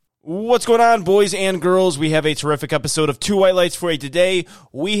What's going on, boys and girls? We have a terrific episode of Two White Lights for you today.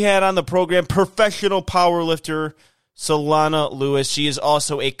 We had on the program professional powerlifter Solana Lewis. She is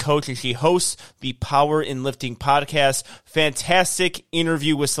also a coach and she hosts the Power in Lifting podcast. Fantastic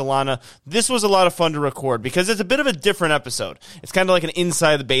interview with Solana. This was a lot of fun to record because it's a bit of a different episode. It's kind of like an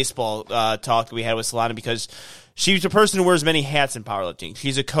inside the baseball talk that we had with Solana because she's a person who wears many hats in powerlifting.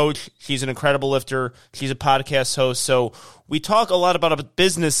 She's a coach. She's an incredible lifter. She's a podcast host. So we talk a lot about a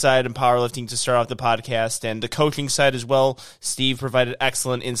business side in powerlifting to start off the podcast and the coaching side as well. Steve provided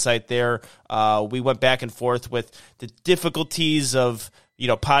excellent insight there. We went back and forth with the difficulties of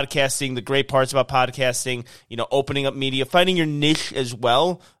podcasting, the great parts about podcasting, opening up media, finding your niche as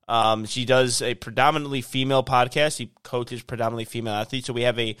well. She does a predominantly female podcast. She coaches predominantly female athletes. So we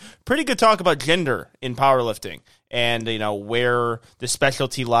have a pretty good talk about gender in powerlifting and, where the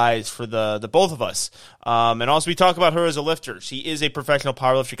specialty lies for the both of us. And also we talk about her as a lifter. She is a professional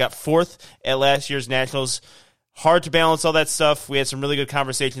powerlifter. Got fourth at last year's Nationals. Hard to balance all that stuff. We had some really good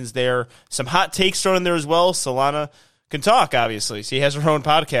conversations there. Some hot takes thrown in there as well. Solana can talk, obviously. She has her own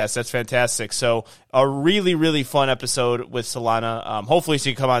podcast. That's fantastic. So a really, really fun episode with Solana. Hopefully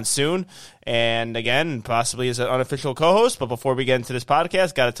she can come on soon. And again, possibly as an unofficial co-host. But before we get into this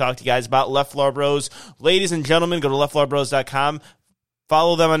podcast, got to talk to you guys about Left Floor Bros. Ladies and gentlemen, go to leftfloorbros.com.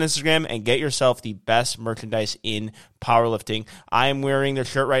 Follow them on Instagram and get yourself the best merchandise in powerlifting. I am wearing their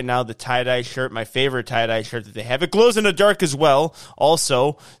shirt right now, the tie-dye shirt, my favorite tie-dye shirt that they have. It glows in the dark as well.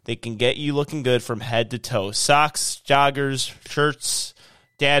 Also, they can get you looking good from head to toe. Socks, joggers, shirts,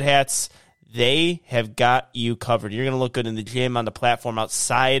 dad hats. They have got you covered. You're going to look good in the gym, on the platform,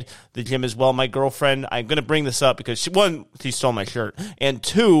 outside the gym as well. My girlfriend, I'm going to bring this up because, she stole my shirt. And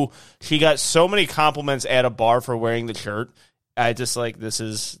two, she got so many compliments at a bar for wearing the shirt. I just this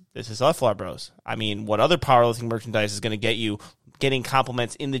is Left Floor Bros. I mean, what other powerlifting merchandise is going to get you getting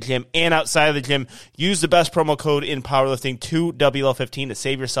compliments in the gym and outside of the gym? Use the best promo code in powerlifting, 2WL15, to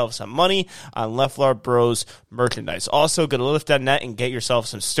save yourself some money on Left Floor Bros merchandise. Also, go to lift.net and get yourself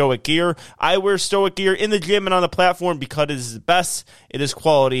some Stoic gear. I wear Stoic gear in the gym and on the platform because it is the best, it is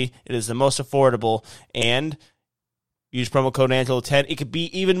quality, it is the most affordable, and use promo code Angelo10. It could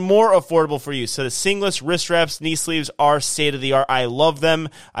be even more affordable for you. So the singlets, wrist wraps, knee sleeves are state-of-the-art. I love them.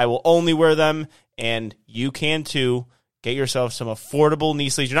 I will only wear them, and you can too. Get yourself some affordable knee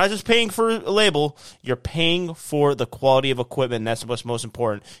sleeves. You're not just paying for a label. You're paying for the quality of equipment. That's what's most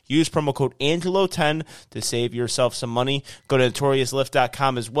important. Use promo code Angelo10 to save yourself some money. Go to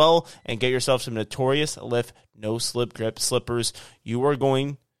NotoriousLift.com as well and get yourself some Notorious Lift no-slip grip slippers. You are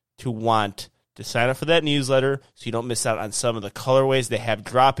going to want to sign up for that newsletter so you don't miss out on some of the colorways they have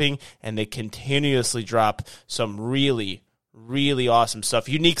dropping, and they continuously drop some really, really awesome stuff.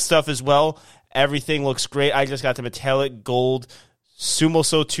 Unique stuff as well. Everything looks great. I just got the metallic gold Sumo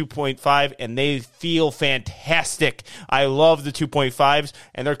So 2.5, and they feel fantastic. I love the 2.5s,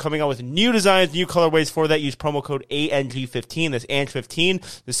 and they're coming out with new designs, new colorways for that. Use promo code ANG15, that's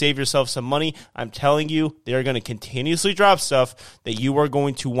ANG15, to save yourself some money. I'm telling you, they're going to continuously drop stuff that you are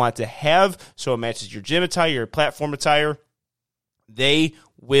going to want to have so it matches your gym attire, your platform attire. They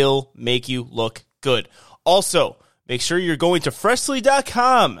will make you look good. Also, make sure you're going to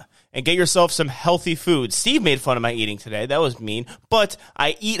Freshly.com and get yourself some healthy food. Steve made fun of my eating today. That was mean. But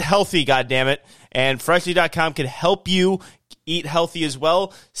I eat healthy, goddammit. And Freshly.com can help you eat healthy as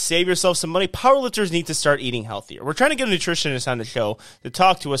well. Save yourself some money. Powerlifters need to start eating healthier. We're trying to get a nutritionist on the show to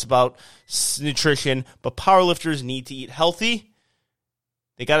talk to us about nutrition, but powerlifters need to eat healthy.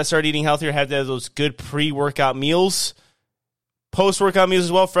 They got to start eating healthier, have those good pre-workout meals. Post-workout meals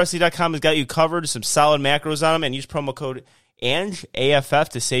as well. Freshly.com has got you covered. Some solid macros on them. And use promo code AFF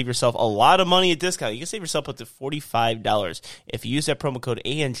to save yourself a lot of money at discount. You can save yourself up to $45 if you use that promo code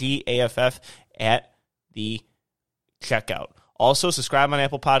AFF at the checkout. Also, subscribe on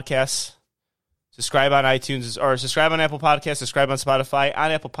Apple Podcasts, subscribe on iTunes, or subscribe on Apple Podcasts, subscribe on Spotify. On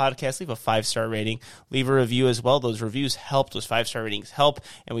Apple Podcasts, leave a 5-star rating. Leave a review as well. Those reviews help. Those 5-star ratings help,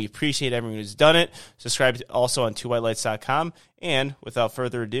 and we appreciate everyone who's done it. Subscribe also on twowhitelights.com. And without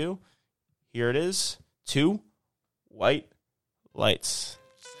further ado, here it is, Two White Lights.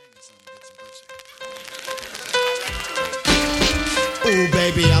 Oh,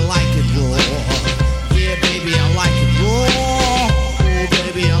 baby, I like it raw. Yeah, baby, I like it raw. Oh,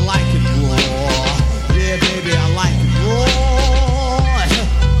 baby, I like it raw. Yeah, baby, I like it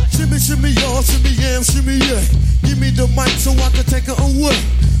raw. Shimmy, shimmy, y'all, shimmy, yam, shimmy, yeah. Give me the mic so I can take it away.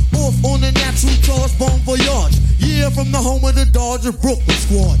 Off on the natural charge, bon voyage. Yeah, from the home of the Dodger Brooklyn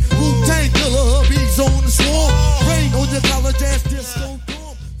squad. Wu-Tang Killer, hubby's on the swarm. Rain on your college ass disco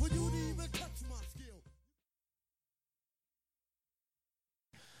dorm. For you to even touch my skill.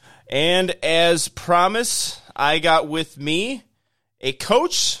 And as promised, I got with me a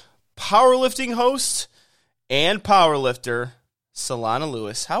coach, powerlifting host, and powerlifter, Solana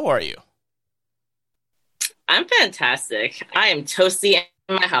Lewis. How are you? I'm fantastic. I am toasty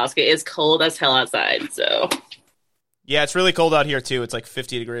in my house. It is cold as hell outside, so. Yeah, it's really cold out here, too. It's like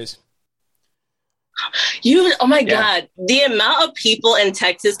 50 degrees. Oh my God. The amount of people in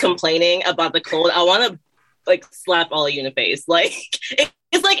Texas complaining about the cold, I want to, slap all of you in the face.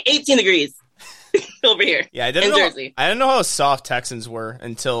 It's like 18 degrees over here in Jersey. I didn't know how soft Texans were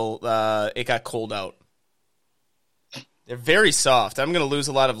until it got cold out. They're very soft. I'm going to lose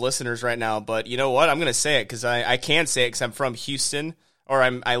a lot of listeners right now, but you know what? I'm going to say it because I can say it because I'm from Houston, or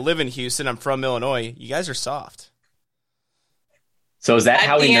I live in Houston. I'm from Illinois. You guys are soft. So is that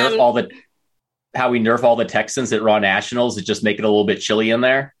how we nerf all the Texans at Raw Nationals? To just make it a little bit chilly in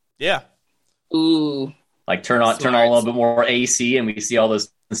there? Yeah. Ooh. Turn on a little bit more AC, and we see all those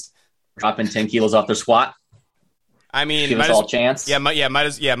dropping 10 kilos off their squat. I mean, give us all a chance. Might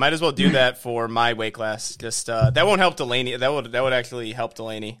as well do that for my weight class. Just that won't help Delaney. That would actually help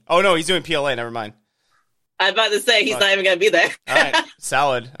Delaney. Oh no, he's doing PLA. Never mind. I'm about to say he's not even gonna be there. All right,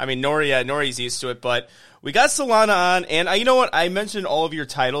 solid. I mean, Nori's used to it, but we got Solana on, and you know what? I mentioned all of your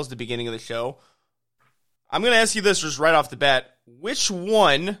titles at the beginning of the show. I'm gonna ask you this just right off the bat: which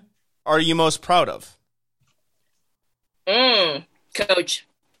one are you most proud of? Coach,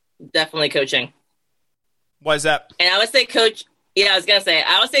 definitely coaching. Why is that? And I would say coach. Yeah,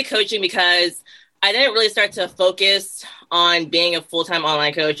 I would say coaching because I didn't really start to focus on being a full-time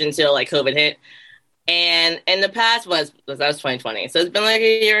online coach until COVID hit. And in the past that was 2020. So it's been like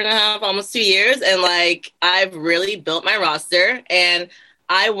a year and a half, almost 2 years. And I've really built my roster, and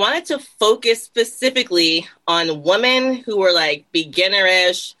I wanted to focus specifically on women who were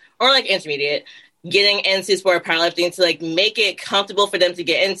beginnerish or intermediate, getting into sport powerlifting to make it comfortable for them to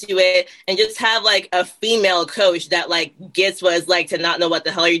get into it, and just have a female coach that gets what it's like to not know what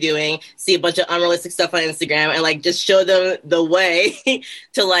the hell you're doing, see a bunch of unrealistic stuff on Instagram, and just show them the way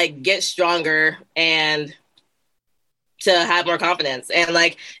to get stronger and to have more confidence. And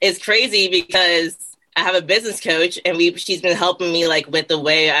it's crazy because I have a business coach, and she's been helping me with the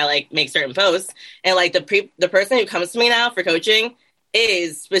way I make certain posts, and the person who comes to me now for coaching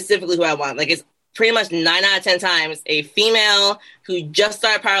is specifically who I want. It's pretty much 9 out of 10 times a female who just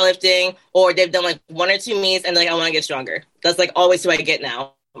started powerlifting, or they've done 1 or 2 meets and I want to get stronger. That's always who I get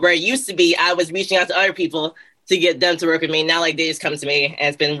now. Where it used to be, I was reaching out to other people to get them to work with me. Now they just come to me, and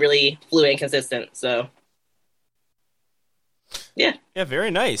it's been really fluid and consistent. So yeah. Yeah,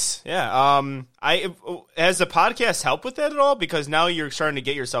 very nice. Yeah. Has the podcast helped with that at all? Because now you're starting to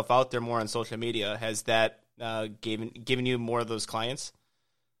get yourself out there more on social media. Has that given you more of those clients?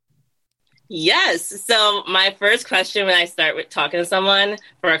 Yes. So my first question when I start with talking to someone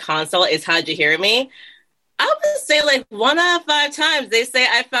for a consult is, how'd you hear me? I would say 1 out of 5 times they say,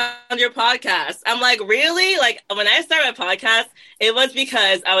 I found your podcast. I'm really? When I started my podcast, it was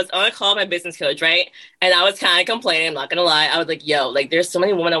because I was on a call with my business coach, right? And I was kind of complaining, I'm not going to lie. I was yo, there's so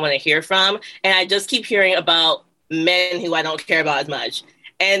many women I want to hear from. And I just keep hearing about men who I don't care about as much.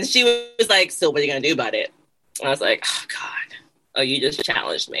 And she was so what are you going to do about it? And I was oh, God. Oh, you just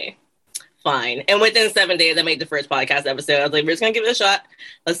challenged me. Fine. And within 7 days, I made the first podcast episode. I was we're just going to give it a shot.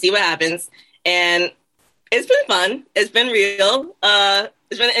 Let's see what happens. And it's been fun. It's been real.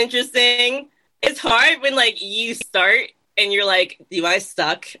 It's been interesting. It's hard when you start and you're do I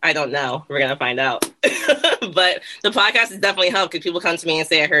suck? I don't know. We're going to find out. But the podcast has definitely helped because people come to me and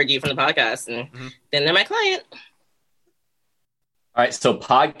say, I heard you from the podcast. And then they're my client. All right. So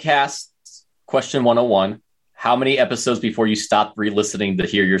podcast question 101. How many episodes before you stopped re-listening to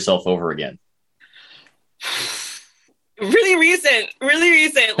hear yourself over again? Really recent.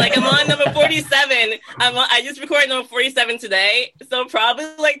 I'm on number 47. I just recorded number 47 today. So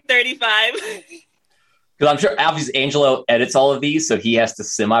probably 35. Because I'm sure obviously Angelo edits all of these, so he has to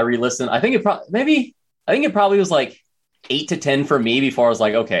semi-re-listen. I think it probably was 8 to 10 for me before I was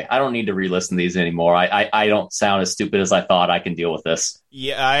okay, I don't need to re-listen to these anymore. I don't sound as stupid as I thought. I can deal with this.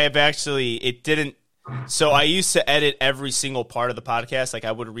 Yeah, I have actually, it didn't. So I used to edit every single part of the podcast.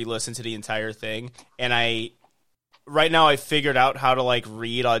 I would re-listen to the entire thing. And right now I figured out how to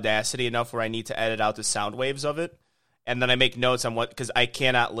read Audacity enough where I need to edit out the sound waves of it. And then I make notes on because I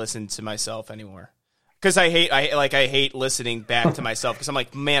cannot listen to myself anymore. Because I hate listening back to myself because I'm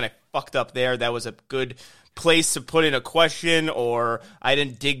man, I fucked up there. That was a good place to put in a question, or I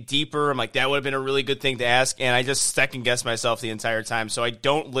didn't dig deeper. I'm that would have been a really good thing to ask, and I just second guess myself the entire time. So I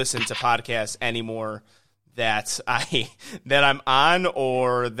don't listen to podcasts anymore that I'm on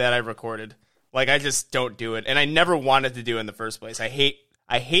or that I recorded. I just don't do it, and I never wanted to do it in the first place. I hate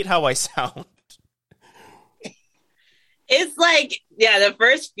I hate how I sound. It's like,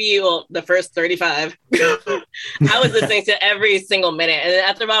 the first 35, I was listening to every single minute. And then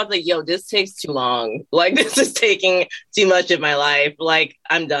after a while, I was like, yo, this takes too long. Like, this is taking too much of my life. Like,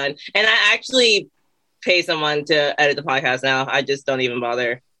 I'm done. And I actually pay someone to edit the podcast now. I just don't even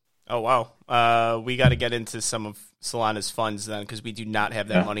bother. Oh, wow. We got to get into some of Solana's funds then, because we do not have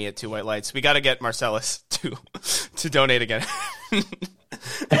that money at Two White Lights. We got to get Marcellus to donate again.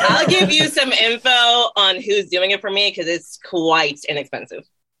 I'll give you some info on who's doing it for me because it's quite inexpensive.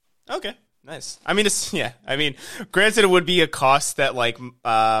 Okay, nice. I mean, granted, it would be a cost that like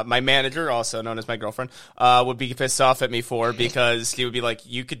my manager, also known as my girlfriend, would be pissed off at me for, because he would be like,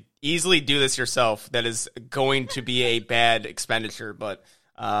 you could easily do this yourself. That is going to be a bad expenditure, but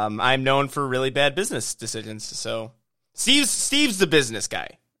I'm known for really bad business decisions. So Steve's the business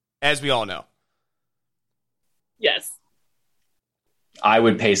guy, as we all know. Yes. I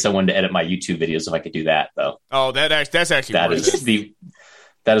would pay someone to edit my YouTube videos if I could do that, though. Oh, that's actually that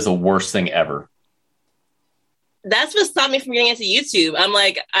is the worst thing ever. That's what stopped me from getting into YouTube. I'm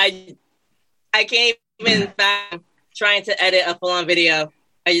like, I can't even fathom trying to edit a full-on video.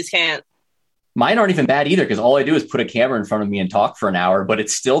 I just can't. Mine aren't even bad either, because all I do is put a camera in front of me and talk for an hour, but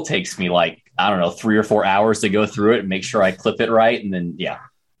it still takes me 3 or 4 hours to go through it and make sure I clip it right. And then,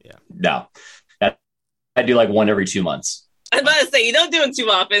 no, I do like one every 2 months. I was about to say, you don't do it too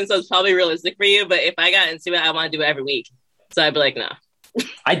often, so it's probably realistic for you. But if I got into it, I want to do it every week. So I'd be like, no.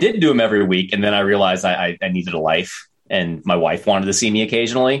 I did do them every week, and then I realized I needed a life, and my wife wanted to see me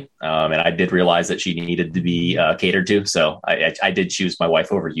occasionally. And I did realize that she needed to be catered to. So I did choose my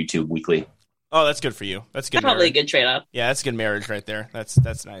wife over YouTube weekly. Oh, that's good for you. That's good. Probably a good trade-off. Yeah, that's a good marriage right there.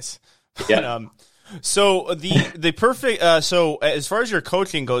 That's nice. Yeah. So the perfect. So as far as your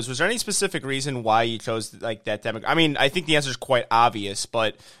coaching goes, was there any specific reason why you chose like that demographic? I mean, I think the answer is quite obvious,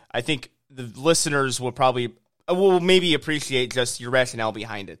 but I think the listeners will maybe appreciate just your rationale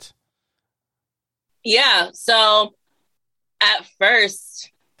behind it. Yeah. So at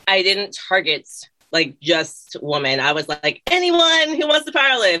first, I didn't target like just women. I was like, anyone who wants to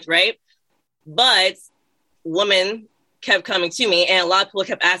powerlift, right? But women kept coming to me, and a lot of people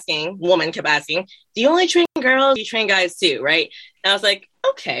kept asking, do you only train girls? Do you train guys too, right? And I was like,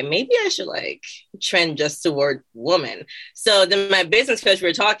 okay, maybe I should like trend just toward women. So then my business coach, we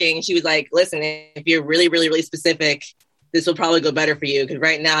were talking, she was like, listen, if you're really, really, really specific, this will probably go better for you. Because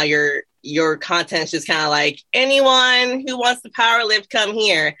right now your content's just kind of like, anyone who wants to power lift, come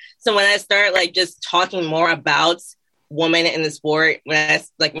here. So when I start like just talking more about women in the sport, when I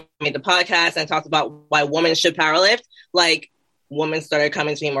like made the podcast and talked about why women should powerlift, like women started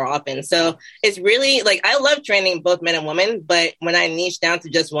coming to me more often. So it's really like, I love training both men and women, but when I niche down to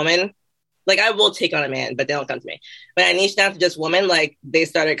just women, like I will take on a man, but they don't come to me. When I niche down to just women, like they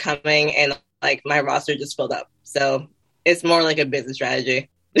started coming and like my roster just filled up. So it's more like a business strategy.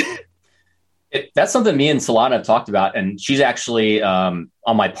 That's something me and Solana have talked about, and she's actually on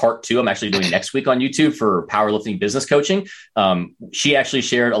my part 2. I'm actually doing next week on YouTube for powerlifting business coaching. She actually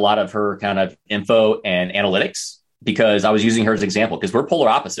shared a lot of her kind of info and analytics, because I was using her as an example, because we're polar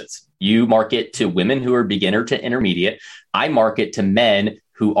opposites. You market to women who are beginner to intermediate. I market to men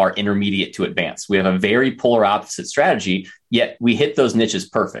who are intermediate to advanced. We have a very polar opposite strategy, yet we hit those niches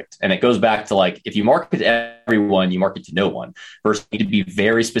perfect. And it goes back to like, if you market to everyone, you market to no one. First, you need to be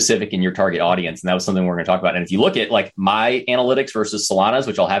very specific in your target audience. And that was something we're going to talk about. And if you look at like my analytics versus Solana's,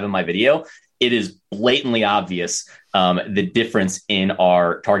 which I'll have in my video, it is blatantly obvious the difference in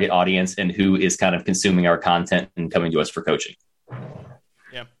our target audience and who is kind of consuming our content and coming to us for coaching.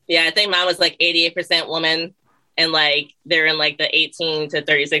 Yeah, I think mine was like 88% women. And like they're in like the 18 to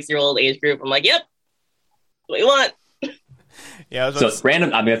 36-year-old age group. I'm like, yep, what do you want? Yeah. So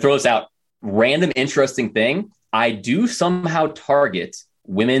random. I'm going to throw this out. Random, interesting thing. I do somehow target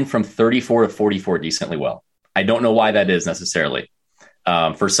women from 34 to 44 decently well. I don't know why that is necessarily.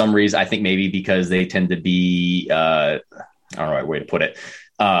 For some reason, I think maybe because they tend to be, I don't know the right way to put it,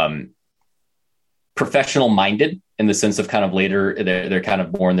 professional minded in the sense of kind of later, they're kind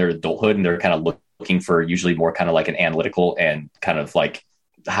of more in their adulthood, and they're kind of looking for usually more kind of like an analytical and kind of like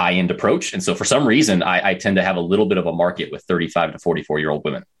high end approach. And so for some reason, I tend to have a little bit of a market with 35 to 44-year-old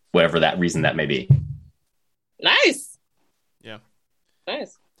women, whatever that reason that may be. Nice. Yeah.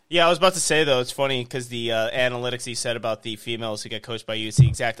 Nice. Yeah, I was about to say, though, it's funny because the analytics you said about the females who get coached by you, it's the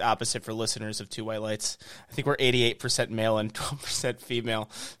exact opposite for listeners of Two White Lights. I think we're 88% male and 12% female.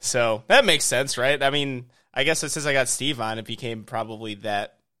 So that makes sense, right? I mean, I guess since I got Steve on, it became probably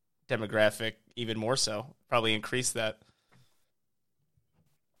that demographic even more so. Probably increased that.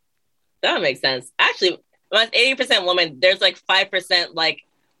 That makes sense. Actually, amongst 80% women, there's like 5% like,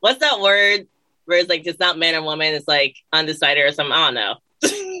 what's that word? Where it's like, it's not man or woman, it's like undecided or something. I don't know.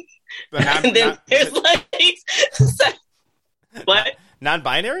 And then there's like, what?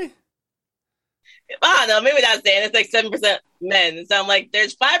 Non-binary? I don't know, maybe that's it. It's like 7% men. So I'm like,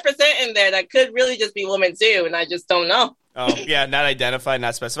 there's 5% in there that could really just be women too, and I just don't know. Oh, yeah, not identified,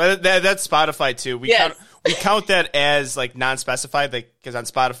 not specified. That's Spotify too. We count that as like non-specified, because on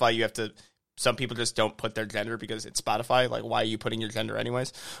Spotify you have to. Some people just don't put their gender because it's Spotify. Like, why are you putting your gender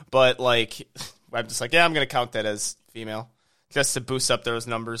anyways? But like, I'm just like, yeah, I'm gonna count that as female, just to boost up those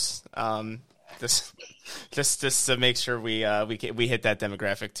numbers. Just to make sure we hit that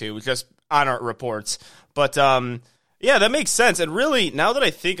demographic too, just on our reports. But yeah, that makes sense. And really, now that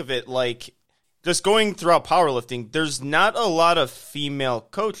I think of it, like just going throughout powerlifting, there's not a lot of female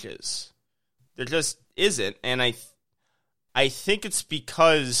coaches. There just isn't, and I think it's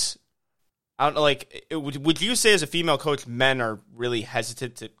because I don't know. Like, would you say as a female coach, men are really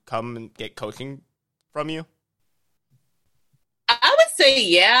hesitant to come and get coaching from you? I would say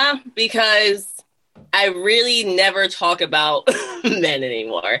yeah, because I really never talk about men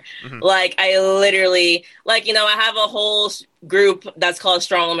anymore. Mm-hmm. Like, I literally, like, you know, I have a whole group that's called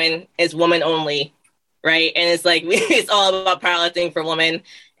Strong Women. It's women only, right? And it's like, it's all about powerlifting for women.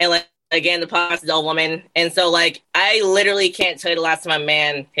 And like, again, the podcast is all women. And so, like, I literally can't tell you the last time a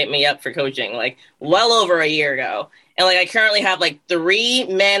man hit me up for coaching, like, well over a year ago. And like, I currently have like 3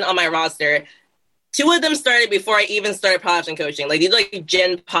 men on my roster. 2 of them started before I even started powerlifting coaching. Like, these are like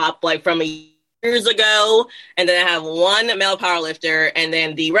Gen Pop, like from years ago. And then I have 1 male powerlifter, and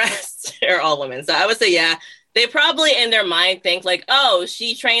then the rest are all women. So I would say, yeah, they probably in their mind think like, oh,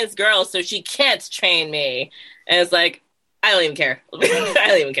 she trains girls, so she can't train me. And it's like, I don't even care. I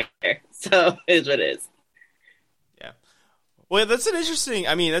don't even care. So it is what it is. Yeah. Well, that's an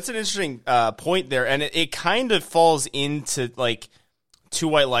interesting point there. And it kind of falls into like Two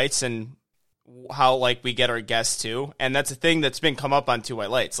White Lights and how like we get our guests too. And that's a thing that's been come up on Two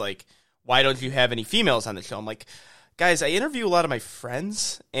White Lights. Like, why don't you have any females on the show? I'm like, guys, I interview a lot of my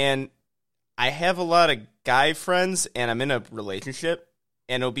friends, and I have a lot of guy friends, and I'm in a relationship,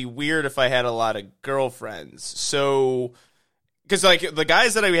 and it would be weird if I had a lot of girlfriends. So, because like the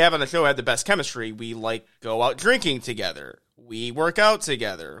guys that we have on the show have the best chemistry. We like go out drinking together. We work out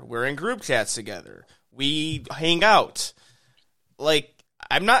together. We're in group chats together. We hang out. Like,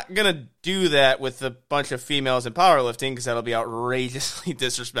 I'm not going to do that with a bunch of females in powerlifting because that'll be outrageously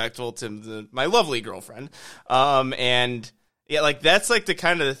disrespectful to my lovely girlfriend. And yeah, like that's like the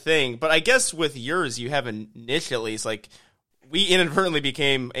kind of the thing. But I guess with yours, you have a niche at least. Like, we inadvertently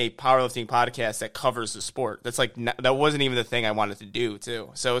became a powerlifting podcast that covers the sport. That's like, that wasn't even the thing I wanted to do too.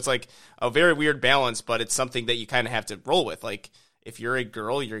 So it's like a very weird balance, but it's something that you kind of have to roll with. Like, if you're a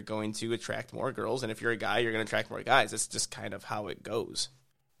girl, you're going to attract more girls. And if you're a guy, you're going to attract more guys. It's just kind of how it goes.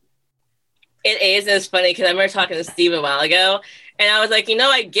 It is. It's funny because I remember talking to Steve a while ago, and I was like, you know,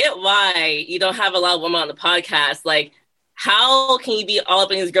 I get why you don't have a lot of women on the podcast. Like, how can you be all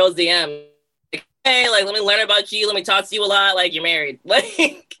up in these girls' DM? Like, hey, like, let me learn about you. Let me talk to you a lot. Like, you're married.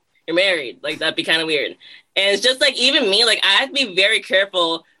 Like, you're married. Like, that'd be kind of weird. And it's just like, even me, like, I have to be very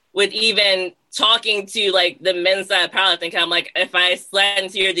careful with even talking to like the men's side of powerlifting. I'm like, if I slide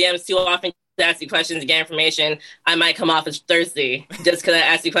into your DMs too often, ask you questions to get information, I might come off as thirsty just because I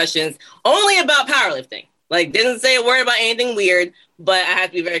asked you questions only about powerlifting. Like, didn't say a word about anything weird, but I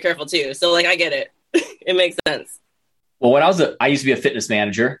have to be very careful too. So like, I get it. It makes sense. Well, when I used to be a fitness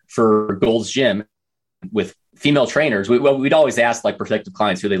manager for Gold's Gym with female trainers. We'd always ask like prospective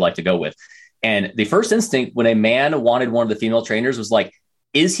clients who they like to go with. And the first instinct when a man wanted one of the female trainers was like,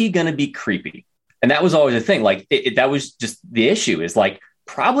 is he going to be creepy? And that was always a thing. Like that was just the issue is like,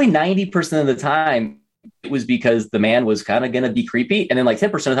 probably 90% of the time it was because the man was kind of going to be creepy. And then like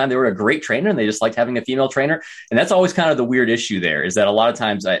 10% of the time they were a great trainer and they just liked having a female trainer. And that's always kind of the weird issue there is that a lot of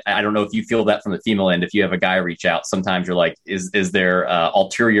times, I don't know if you feel that from the female end, if you have a guy reach out, sometimes you're like, is there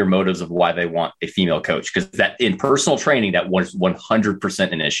ulterior motives of why they want a female coach? Because that in personal training, that was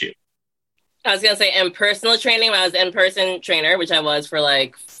 100% an issue. I was going to say in personal training, when I was in-person trainer, which I was for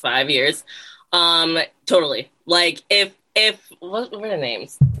like 5 years. Totally. Like if what were the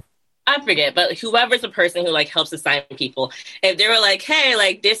names? I forget, but whoever's the person who like helps assign people, if they were like, hey,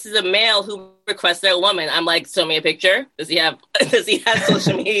 like this is a male who requested a woman, I'm like, show me a picture. Does he have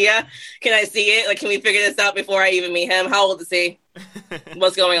social media? Can I see it? Like, can we figure this out before I even meet him? How old is he?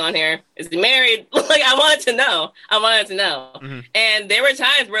 What's going on here? Is he married? Like, I wanted to know. Mm-hmm. And there were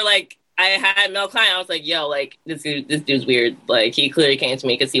times where like I had a male client, I was like, yo, like, this dude's weird. Like, he clearly came to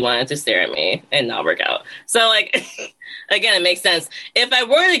me because he wanted to stare at me and not work out. So, like, again, it makes sense. If I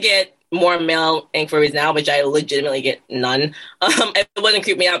were to get more male inquiries now, which I legitimately get none. It wouldn't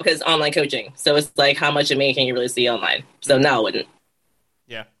creep me out because online coaching. So it's like, how much of me can you really see online? So no, it wouldn't.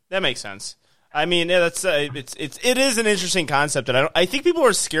 Yeah, that makes sense. I mean, yeah, that's it is an interesting concept that I think people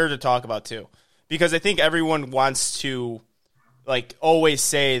are scared to talk about too, because I think everyone wants to like always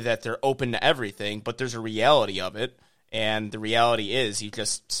say that they're open to everything, but there's a reality of it, and the reality is you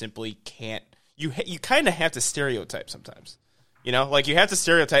just simply can't. You kind of have to stereotype sometimes. You know, like you have to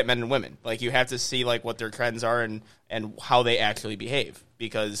stereotype men and women. Like you have to see like what their trends are and how they actually behave,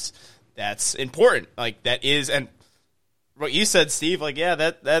 because that's important. Like that is, and what you said, Steve, like, yeah,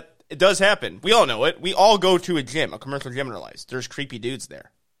 that it does happen. We all know it. We all go to a gym, a commercial gym in our lives. There's creepy dudes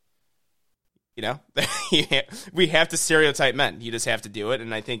there. You know, we have to stereotype men. You just have to do it.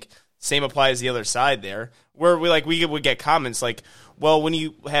 And I think same applies the other side there, where we would get comments like, well, when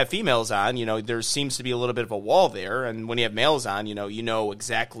you have females on, you know, there seems to be a little bit of a wall there. And when you have males on, you know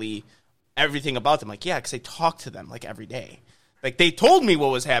exactly everything about them. Like, yeah, because I talk to them like every day. Like they told me what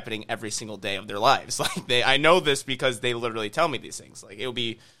was happening every single day of their lives. Like I know this because they literally tell me these things. Like it would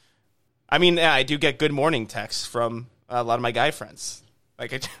be, I mean, yeah, I do get good morning texts from a lot of my guy friends.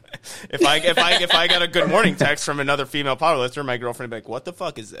 Like if I got a good morning text from another female powerlifter, my girlfriend would be like, "What the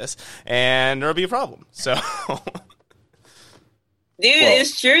fuck is this?" And there'll be a problem. So,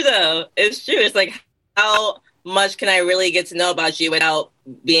 It's true though. It's true. It's like, how much can I really get to know about you without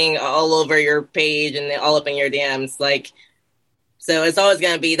being all over your page and all up in your DMs? Like, so it's always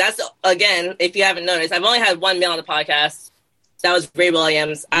going to be. That's again, if you haven't noticed, I've only had one male on the podcast. That was Ray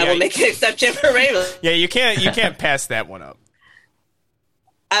Williams. I will make an exception for Ray Williams. Yeah, you can't pass that one up.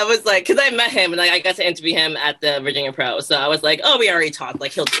 I was like, because I met him and I got to interview him at the Virginia Pro. So I was like, oh, we already talked.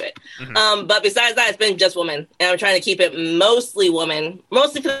 Like, he'll do it. Mm-hmm. But besides that, it's been just women. And I'm trying to keep it mostly women,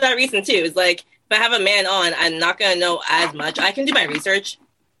 mostly for that reason, too. It's like, if I have a man on, I'm not going to know as much. I can do my research,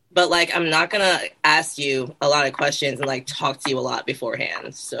 but, like, I'm not going to ask you a lot of questions and, like, talk to you a lot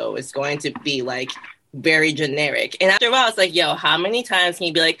beforehand. So it's going to be, like, very generic. And after a while, it's like, yo, how many times can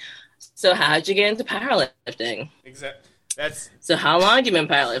you be like, so how'd you get into powerlifting? Exactly. So how long have you been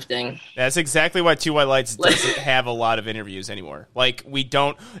powerlifting? That's exactly why Two White Lights doesn't have a lot of interviews anymore. Like we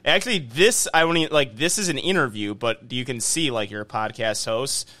don't actually. This is an interview, but you can see like you're a podcast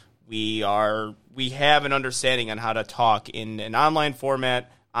host. We have an understanding on how to talk in an online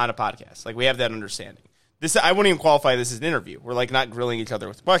format on a podcast. Like we have that understanding. This I wouldn't even qualify this as an interview. We're like not grilling each other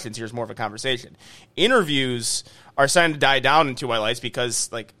with questions. Here's more of a conversation. Interviews are starting to die down in Two White Lights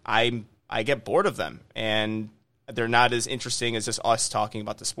because like I get bored of them and they're not as interesting as just us talking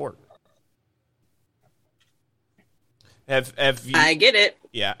about the sport. Have you? I get it.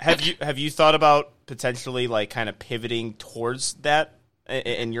 Yeah. Have you thought about potentially like kind of pivoting towards that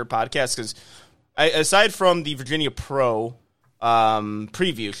in your podcast? Because aside from the Virginia Pro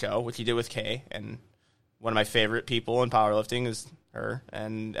preview show, which you did with Kay, and one of my favorite people in powerlifting is her,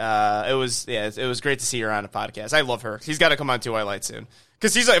 and it was great to see her on a podcast. I love her. She's got to come on Two White Lights soon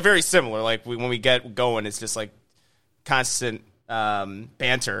because she's like very similar. Like when we get going, it's just like constant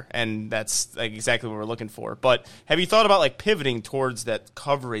banter, and that's like exactly what we're looking for. But have you thought about like pivoting towards that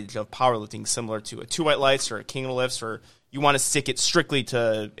coverage of powerlifting similar to a Two White Lights or a King of Lifts, or you want to stick it strictly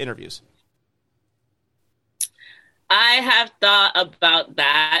to interviews? I have thought about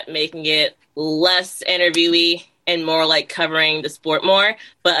that, making it less interviewee and more like covering the sport more.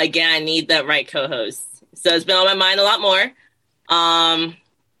 But again, I need the right co-host. So it's been on my mind a lot more.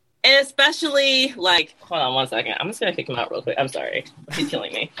 And especially, like, hold on 1 second. I'm just going to kick him out real quick. I'm sorry. He's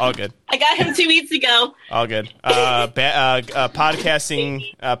killing me. All good. I got him 2 weeks ago. All good.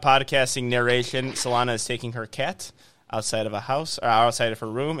 Podcasting narration. Solana is taking her cat outside of a house, or outside of her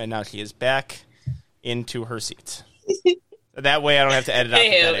room, and now she is back into her seat. That way I don't have to edit out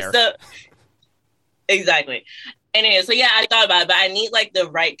the dead air. So, exactly. Anyway, so yeah, I thought about it, but I need, like, the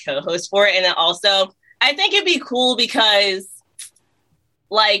right co-host for it. And then also, I think it'd be cool because,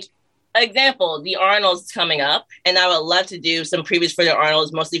 like, example, the Arnold's coming up, and I would love to do some previews for the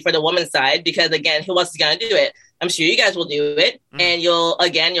Arnold's, mostly for the women's side, because again, who else is going to do it? I'm sure you guys will do it, and you'll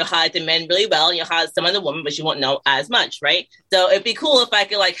highlight the men really well, and you'll highlight some of the women, but you won't know as much, right? So it'd be cool if I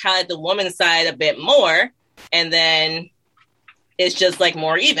could like highlight the women's side a bit more, and then it's just like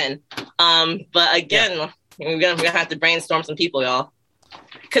more even. But again, we're gonna have to brainstorm some people, y'all,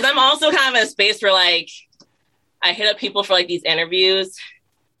 because I'm also kind of in a space where like I hit up people for like these interviews.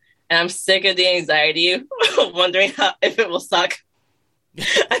 And I'm sick of the anxiety of wondering if it will suck.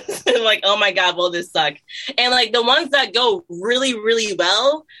 I'm like, oh my God, will this suck? And like the ones that go really, really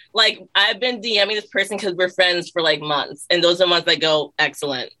well, like I've been DMing this person because we're friends for like months. And those are the ones that go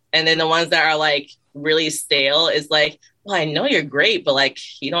excellent. And then the ones that are like really stale is like, well, I know you're great, but like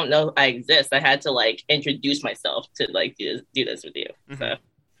you don't know I exist. I had to like introduce myself to like do this with you. So.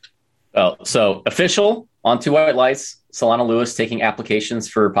 So official on Two White Lights, Solana Lewis taking applications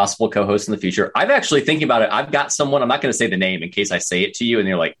for possible co-hosts in the future. I've actually thinking about it. I've got someone, I'm not going to say the name in case I say it to you and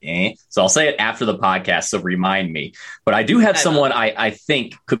you're like, eh. So I'll say it after the podcast. So remind me, but I do have someone I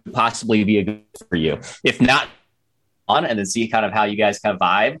think could possibly be a good for you. If not on, and then see kind of how you guys kind of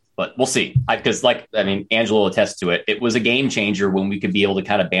vibe, but we'll see. Because Angelo attests to it. It was a game changer when we could be able to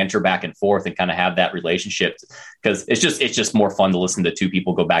kind of banter back and forth and kind of have that relationship, because it's just more fun to listen to two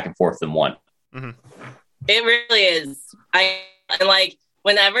people go back and forth than one. Mm-hmm. It really is. And like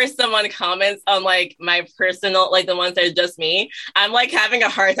whenever someone comments on like my personal, like the ones that are just me, I'm like having a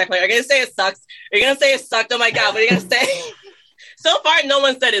heart attack. Like, are you gonna say it sucks? Are you gonna say it sucked? Oh my god, what are you gonna say? So far, no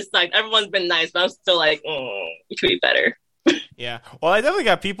one said it sucked. Everyone's been nice, but I'm still like, you could be better. Yeah. Well, I definitely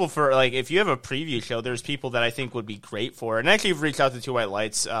got people for, like, if you have a preview show, there's people that I think would be great for it. And actually, you've reached out to Two White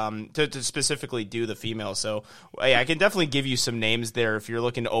Lights to specifically do the female. So yeah, I can definitely give you some names there if you're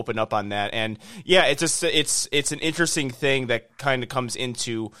looking to open up on that. And yeah, it's an interesting thing that kind of comes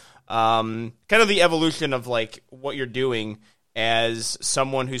into kind of the evolution of like what you're doing as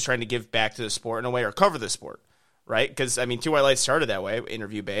someone who's trying to give back to the sport in a way or cover the sport. Right, because I mean, Two White Lights started that way,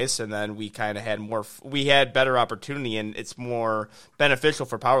 interview based, and then we kind of had we had better opportunity, and it's more beneficial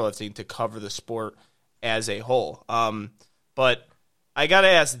for powerlifting to cover the sport as a whole. But I gotta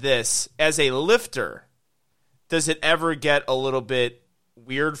ask this: as a lifter, does it ever get a little bit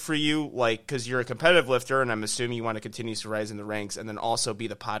weird for you? Like, because you're a competitive lifter, and I'm assuming you want to continue to rise in the ranks, and then also be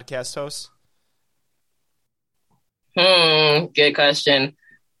the podcast host. Good question.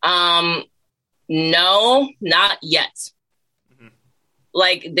 No, not yet. Mm-hmm.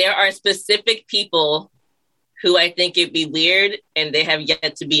 Like, there are specific people who I think it'd be weird, and they have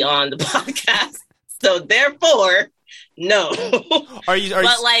yet to be on the podcast. So, therefore, no. Are you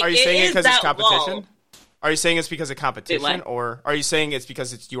saying it because it's competition? Wall. Are you saying it's because of competition, or are you saying it's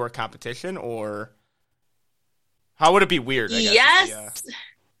because it's your competition, or how would it be weird? I guess, yes,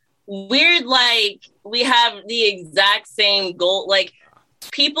 weird. Like, we have the exact same goal, like.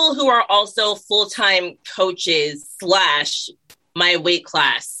 People who are also full-time coaches / my weight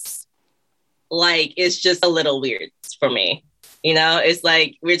class, like, it's just a little weird for me. You know, it's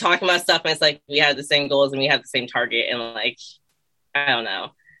like we're talking about stuff and it's like we have the same goals and we have the same target and like, I don't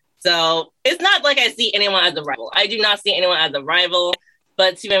know. So it's not like I see anyone as a rival. I do not see anyone as a rival,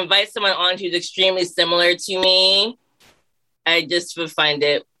 but to invite someone on who's extremely similar to me, I just would find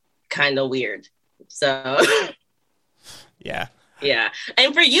it kind of weird. So yeah. Yeah.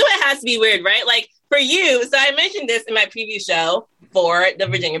 And for you, it has to be weird, right? Like for you, so I mentioned this in my preview show for the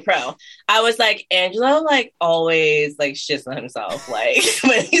Virginia Pro. I was like, Angelo, like, always, like, shits on himself, like,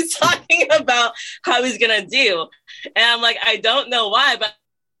 when he's talking about how he's going to do. And I'm like, I don't know why, but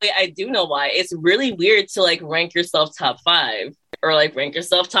I do know why. It's really weird to, like, rank yourself top 5 or, like, rank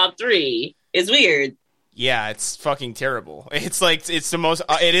yourself top 3. It's weird. Yeah, it's fucking terrible. It's like,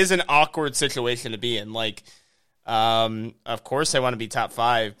 it is an awkward situation to be in. Like, of course I want to be top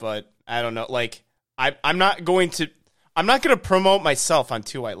 5, but I don't know. Like, I'm not going to promote myself on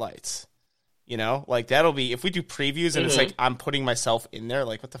Two White Lights. You know, like that'll be, if we do previews and it's like, I'm putting myself in there,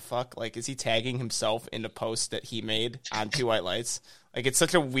 like what the fuck? Like, is he tagging himself in a post that he made on Two White Lights? Like, it's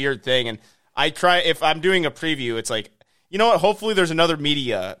such a weird thing. And I try, if I'm doing a preview, it's like, you know what? Hopefully there's another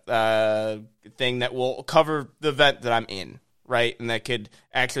media, thing that will cover the event that I'm in. Right. And that could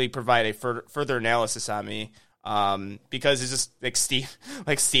actually provide a further analysis on me. Because it's just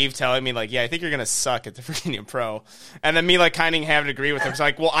like Steve telling me like, yeah, I think you're going to suck at the Virginia Pro. And then me like kind of having to agree with him. It's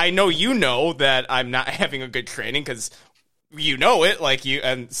like, well, I know, you know, that I'm not having a good training because you know it, like you,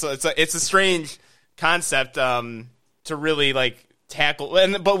 and so it's a strange concept, to really like tackle.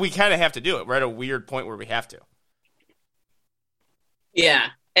 But we kind of have to do it. We're at a weird point where we have to. Yeah.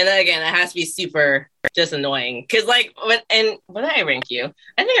 And then again, it has to be super just annoying. Because, like, what did I rank you?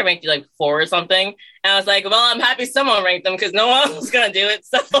 I think I ranked you, like, 4 or something. And I was like, well, I'm happy someone ranked them because no one was going to do it.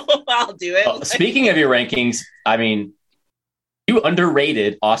 So I'll do it. Well, speaking of your rankings, I mean, you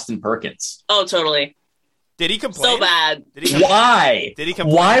underrated Austin Perkins. Oh, totally. Did he complain? So bad. Why? Did he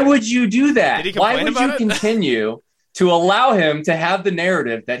complain? Why would you do that? Did he complain Why would about you it? continue to allow him to have the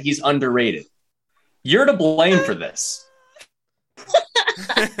narrative that he's underrated? You're to blame for this.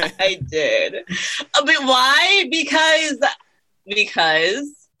 I did. But why? Because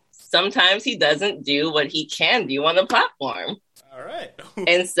sometimes he doesn't do what he can do on the platform. All right.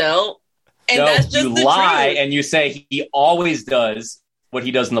 And so, no, that's just you the lie truth. and you say he always does what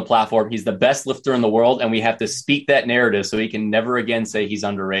he does on the platform. He's the best lifter in the world, and we have to speak that narrative so he can never again say he's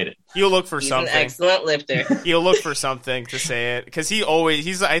underrated. He'll look for He's something. an excellent lifter. He'll look for something to say it because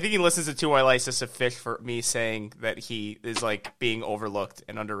I think he listens to 2 White Lights just to fish for me saying that he is like being overlooked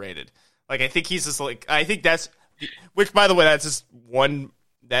and underrated. Like I think he's just like I think that's which by the way that's just one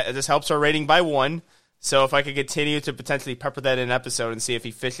that just helps our rating by 1. So if I could continue to potentially pepper that in an episode and see if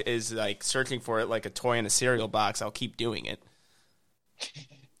he is like searching for it like a toy in a cereal box, I'll keep doing it.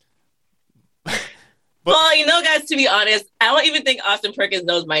 Well, guys, to be honest, I don't even think Austin Perkins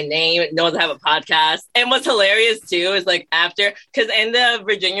knows my name, knows I have a podcast. And what's hilarious, too, is like because in the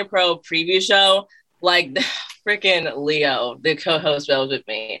Virginia Pro preview show, like freaking Leo, the co-host that was with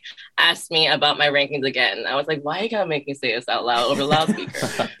me, asked me about my rankings again. I was like, why you gotta make me say this out loud over the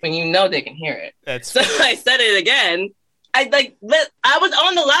loudspeaker when you know they can hear it? So I said it again. I was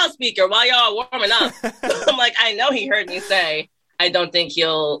on the loudspeaker while y'all were warming up. So I'm like, I know he heard me say, I don't think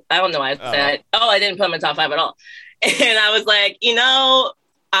I don't know why I said, I didn't put him in top 5 at all. And I was like,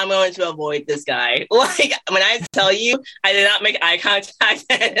 I'm going to avoid this guy. Like, when I tell you, I did not make eye contact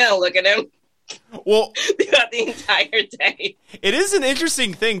and look at him. Well, throughout the entire day. It is an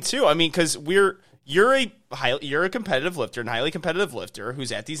interesting thing too. I mean, because you're a competitive lifter and highly competitive lifter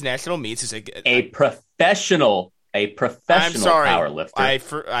who's at these national meets. Is a professional I'm sorry, power lifter. I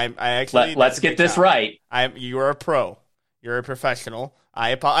actually let's get this right. You are a pro. You're a professional.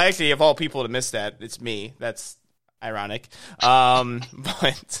 I actually, of all people to miss that, it's me. That's ironic. But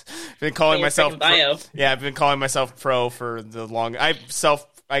I've been calling myself pro. Yeah, I've been calling myself pro for the long.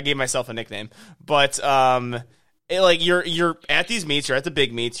 I gave myself a nickname, but you're at these meets, you're at the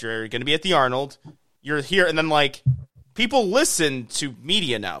big meets, you're going to be at the Arnold, you're here, and then like people listen to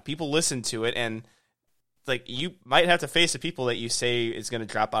media now. People listen to it, and like you might have to face the people that you say is going to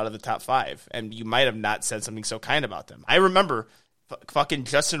drop out of the top 5, and you might have not said something so kind about them. I remember fucking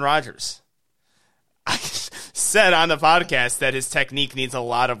Justin Rogers. I said on the podcast that his technique needs a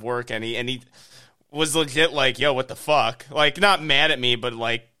lot of work, and he was legit like, yo, what the fuck? Like, not mad at me, but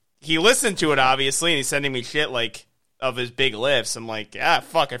like, he listened to it, obviously, and he's sending me shit, like, of his big lifts. I'm like,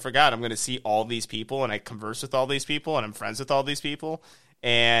 fuck, I forgot. I'm going to see all these people, and I converse with all these people, and I'm friends with all these people,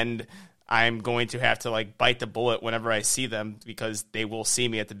 and I'm going to have to, like, bite the bullet whenever I see them, because they will see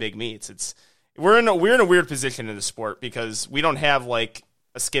me at the big meets. We're in a weird position in the sport, because we don't have, like,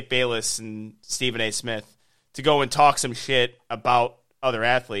 a Skip Bayless and Stephen A. Smith to go and talk some shit about other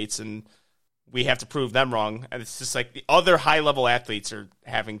athletes, and we have to prove them wrong. And it's just like the other high-level athletes are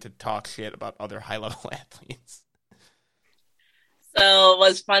having to talk shit about other high-level athletes. So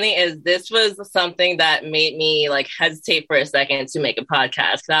what's funny is this was something that made me like hesitate for a second to make a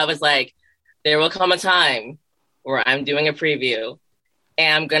podcast. Because I was like, there will come a time where I'm doing a preview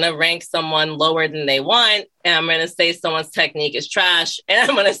and I'm going to rank someone lower than they want. And I'm going to say someone's technique is trash. And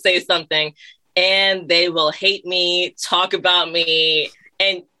I'm going to say something and they will hate me, talk about me.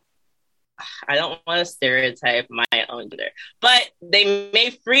 And I don't want to stereotype my own gender, but they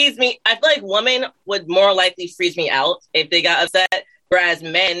may freeze me. I feel like women would more likely freeze me out if they got upset, whereas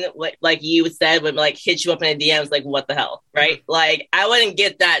men, like you said, would like hit you up in the DMs like, what the hell, right? Mm-hmm. Like, I wouldn't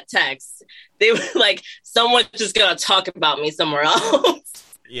get that text. They were like, someone's just going to talk about me somewhere else.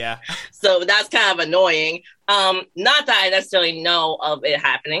 Yeah. So that's kind of annoying. Not that I necessarily know of it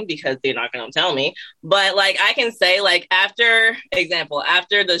happening because they're not going to tell me, but like I can say like after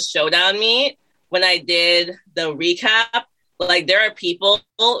the showdown meet, when I did the recap, like there are people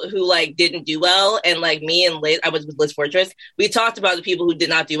who like didn't do well. And like me and Liz, I was with Liz Fortress. We talked about the people who did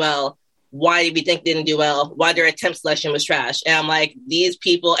not do well. Why did we think they didn't do well? Why their attempt selection was trash. And I'm like, these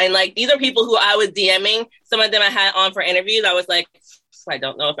people, and like, these are people who I was DMing. Some of them I had on for interviews. I was like, I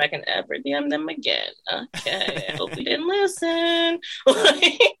don't know if I can ever DM them again. Okay, I hope you didn't listen.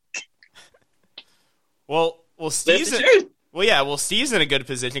 Well, Steve's Steve's in a good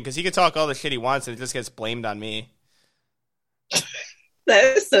position because he can talk all the shit he wants and it just gets blamed on me.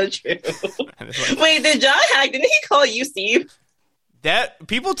 That is so true. Wait, did John Hack, didn't he call you Steve? That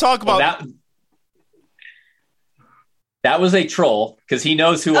people talk about that was a troll because he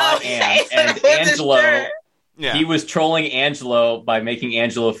knows who I am, and Angelo. Yeah. He was trolling Angelo by making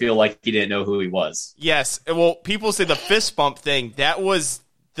Angelo feel like he didn't know who he was. Yes. Well, people say the fist bump thing. That was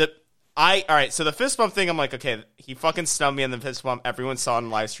all right. So the fist bump thing, I'm like, okay, he fucking stunned me in the fist bump. Everyone saw it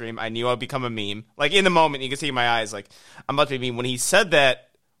on live stream. I knew I'd become a meme. Like in the moment, you can see in my eyes, like I'm about to be a meme. When he said that,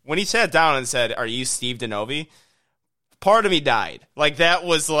 when he sat down and said, "Are you Steve DeNovi?" Part of me died. Like that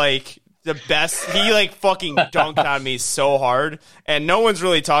was like the best. He like fucking dunked on me so hard, and no one's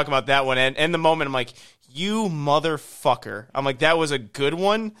really talking about that one. And in the moment, I'm like, you motherfucker. I'm like, that was a good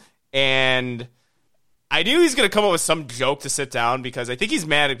one. And I knew he's going to come up with some joke to sit down because I think he's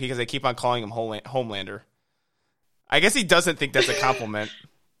mad because I keep on calling him Homelander. I guess he doesn't think that's a compliment.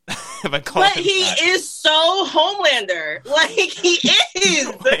 If I call But him he that. is so Homelander. Like, he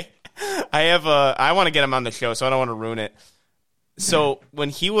is. Wait, I want to get him on the show, so I don't want to ruin it. So when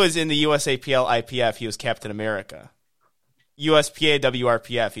he was in the USAPL IPF, he was Captain America. USPA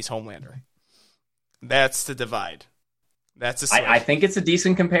WRPF, he's Homelander. That's the divide. That's a switch. I think it's a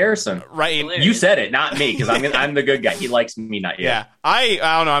decent comparison. Right. You said it, not me, because I'm the good guy. He likes me, not you. Yeah. I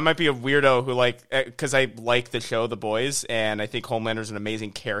don't know. I might be a weirdo who because I like the show The Boys, and I think Homelander's an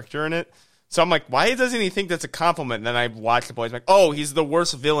amazing character in it. So I'm like, why doesn't he think that's a compliment? And then I watch The Boys, I'm like, oh, he's the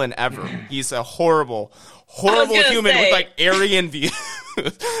worst villain ever. He's a horrible human with like Aryan views.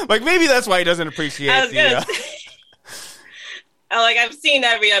 Like maybe that's why he doesn't appreciate I've seen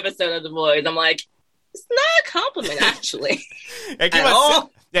every episode of The Boys. I'm like, it's not a compliment, actually.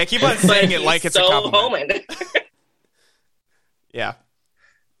 Keep on saying it like it's a compliment. Yeah.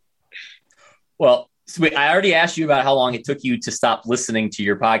 Well, sweet. I already asked you about how long it took you to stop listening to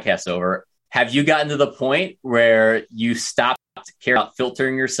your podcast over. Have you gotten to the point where you stopped caring about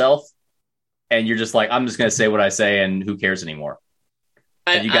filtering yourself and you're just like, I'm just going to say what I say and who cares anymore?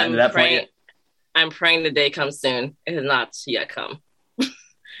 Have you gotten to that point yet? I'm praying the day comes soon. It has not yet come.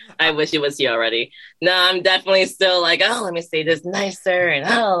 I wish it was here already. No, I'm definitely still like, oh, let me say this nicer, and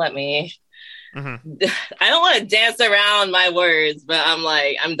let me. Mm-hmm. I don't want to dance around my words, but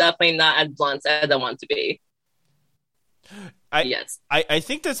I'm definitely not as blunt as I want to be. Yes, I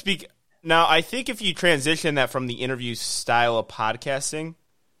think that's now. I think if you transition that from the interview style of podcasting,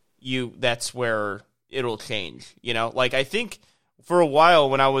 that's where it'll change. You know, like I think for a while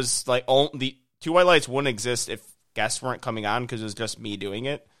when I was like, the Two White Lights wouldn't exist if guests weren't coming on because it was just me doing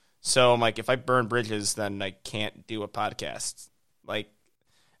it. So I'm like, if I burn bridges, then I can't do a podcast. Like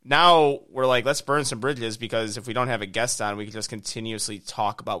now we're like, let's burn some bridges because if we don't have a guest on, we can just continuously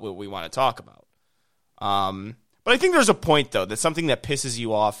talk about what we want to talk about. But I think there's a point though, that's something that pisses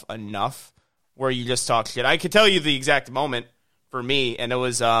you off enough where you just talk shit. I could tell you the exact moment for me, and it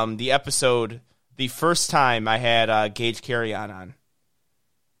was the first time I had Gage Carrion on.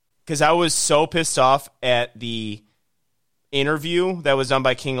 Because I was so pissed off at the interview that was done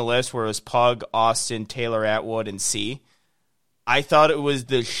by King of List where it was Pug, Austin, Taylor Atwood, and C. I thought it was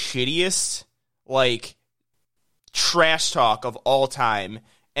the shittiest, trash talk of all time.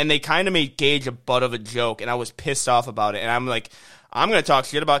 And they kind of made Gage a butt of a joke, and I was pissed off about it. And I'm like, I'm going to talk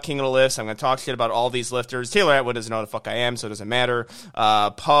shit about King of the Lifts. I'm going to talk shit about all these lifters. Taylor Atwood doesn't know who the fuck I am, so it doesn't matter.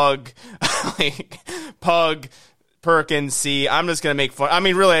 Pug, Pug, Perkins, C. I'm just going to make fun. I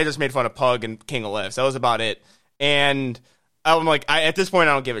mean, really, I just made fun of Pug and King of Lifts. That was about it. And I'm like, at this point,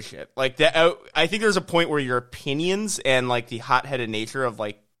 I don't give a shit. Like that, I think there's a point where your opinions and the hot-headed nature of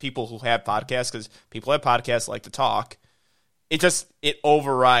people who have podcasts, because people have podcasts like to talk, it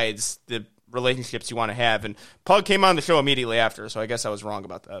overrides the relationships you want to have. And Pug came on the show immediately after, so I guess I was wrong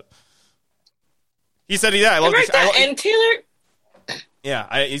about that. He said, "Yeah, I love the show." And Taylor,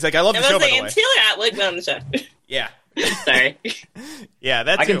 yeah, he's like, "I love the show." By the way, and Taylor Atwood went on the show. Yeah, sorry. Yeah,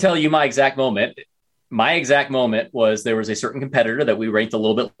 that's. I can tell you my exact moment. My exact moment was there was a certain competitor that we ranked a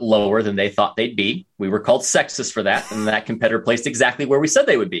little bit lower than they thought they'd be. We were called sexist for that, and that competitor placed exactly where we said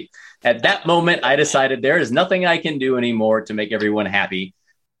they would be. At that moment, I decided there is nothing I can do anymore to make everyone happy.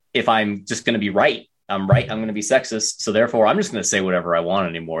 If I'm just going to be right, I'm right. I'm going to be sexist. So therefore, I'm just going to say whatever I want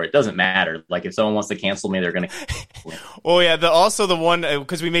anymore. It doesn't matter. Like if someone wants to cancel me, they're going to. Oh yeah. Also the one,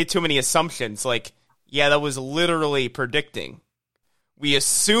 because we made too many assumptions. Yeah, that was literally predicting. We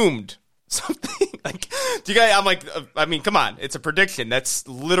assumed something. Do you guys? I'm like, I mean, come on. It's a prediction. That's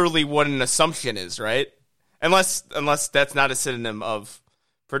literally what an assumption is, right? Unless that's not a synonym of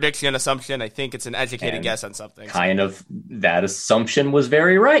prediction and assumption. I think it's an educated guess on something. Kind of that assumption was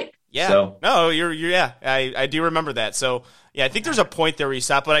very right. Yeah. So. No, you're yeah. I do remember that. So yeah, I think there's a point there where you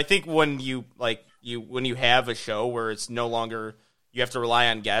stop. But I think when you when you have a show where it's no longer you have to rely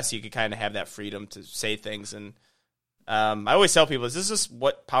on guests, you can kind of have that freedom to say things. And I always tell people, this is just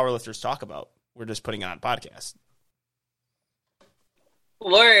what powerlifters talk about. We're just putting it on podcast.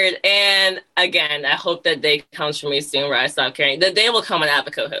 Word. And again, I hope that day comes for me soon where I stop caring. The day will come when I have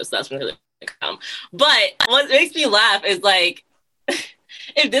a co-host. That's when it'll come. But what makes me laugh is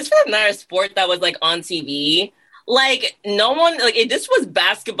if this was another sport that was on TV, no one, if this was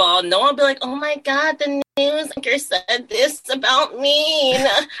basketball, no one would be like, oh my God, the news anchor said this about me.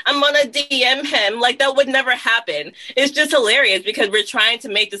 I'm gonna DM him. That would never happen. It's just hilarious because we're trying to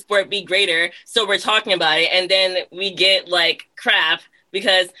make the sport be greater. So we're talking about it. And then we get crap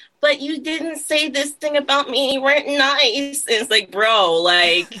because, but you didn't say this thing about me. You weren't nice. And it's bro,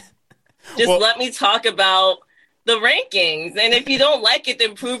 Just let me talk about the rankings. And if you don't like it,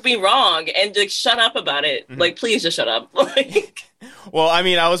 then prove me wrong and just shut up about it. Mhm. Like, please just shut up. Well, I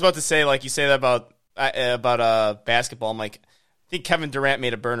mean, I was about to say, like, you say that about basketball. I'm like, I think Kevin Durant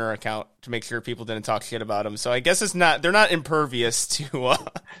made a burner account to make sure people didn't talk shit about him. So I guess they're not impervious to,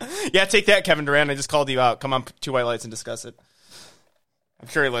 yeah, take that, Kevin Durant. I just called you out. Come on, Two White Lights and discuss it. I'm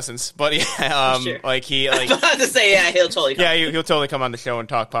sure he listens, but yeah, Sure. like I was about to say, yeah, he'll totally come. yeah, he'll totally come on the show and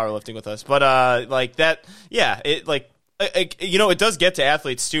talk powerlifting with us. But like that, yeah, it like you know, it does get to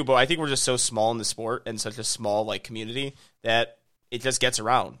athletes too. But I think we're just so small in the sport and such a small like community that it just gets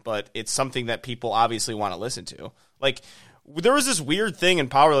around. But it's something that people obviously want to listen to. Like there was this weird thing in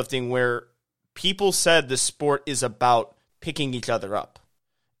powerlifting where people said the sport is about picking each other up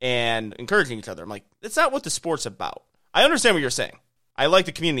and encouraging each other. I'm like, that's not what the sport's about. I understand what you're saying. I like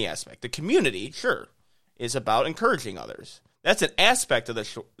the community aspect. The community, sure, is about encouraging others. That's an aspect of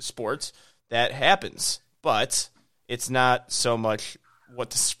the sports that happens, but it's not so much what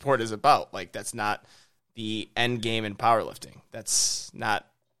the sport is about. Like, that's not the end game in powerlifting. That's not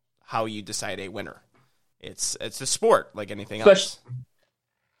how you decide a winner. It's a sport like anything else.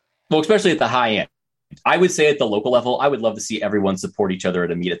 Well, especially at the high end. I would say at the local level, I would love to see everyone support each other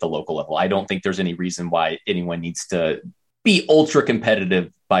at a meet at the local level. I don't think there's any reason why anyone needs to be ultra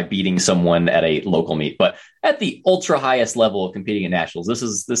competitive by beating someone at a local meet. But at the ultra highest level of competing at nationals,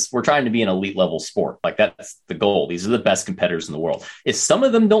 we're trying to be an elite level sport. Like that's the goal. These are the best competitors in the world. If some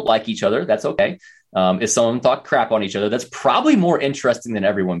of them don't like each other, that's okay. If some of them talk crap on each other, that's probably more interesting than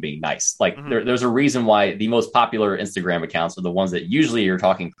everyone being nice. Like there's a reason why the most popular Instagram accounts are the ones that usually are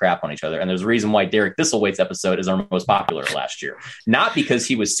talking crap on each other. And there's a reason why Derek Thistlewaite's episode is our most popular last year. Not because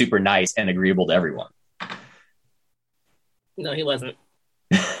he was super nice and agreeable to everyone. No, he wasn't.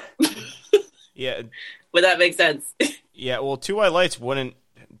 Yeah. But that makes sense. Yeah, well, Two White Lights wouldn't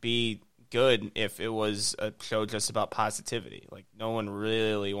be good if it was a show just about positivity. Like, no one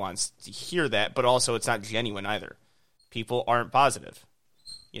really wants to hear that, but also it's not genuine either. People aren't positive.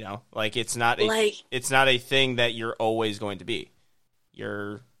 You know, like it's not a thing that you're always going to be.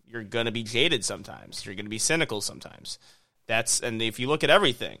 You're going to be jaded sometimes. You're going to be cynical sometimes. And if you look at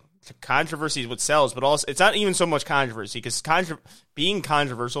everything, controversy is what sells, but also it's not even so much controversy because being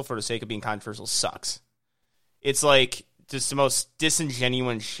controversial for the sake of being controversial sucks. It's like just the most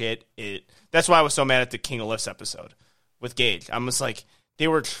disingenuous shit. That's why I was so mad at the King of Lifts episode with Gage. I'm just like, they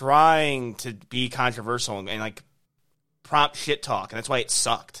were trying to be controversial and like prompt shit talk, and that's why it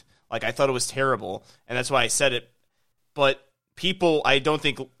sucked. Like, I thought it was terrible, and that's why I said it. But people, I don't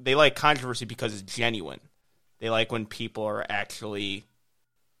think they like controversy because it's genuine. They like when people are actually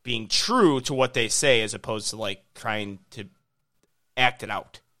being true to what they say as opposed to like trying to act it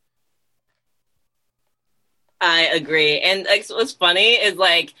out. I agree. And what's funny is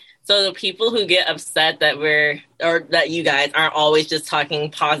like, so the people who get upset that that you guys aren't always just talking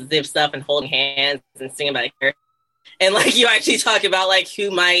positive stuff and holding hands and singing about it, and like you actually talk about like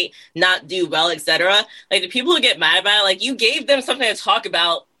who might not do well, etc. Like the people who get mad about it, like you gave them something to talk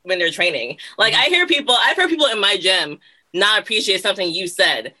about when they're training. Like I've heard people in my gym not appreciate something you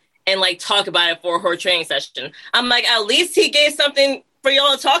said and like talk about it for her training session. I'm like, at least he gave something for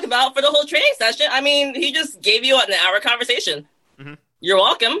y'all to talk about for the whole training session. I mean, he just gave you an hour conversation. Mm-hmm. You're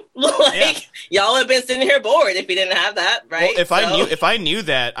welcome. Y'all would have been sitting here bored if he didn't have that, right? Well, if I knew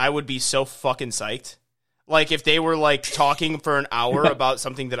that, I would be so fucking psyched. Like if they were like talking for an hour about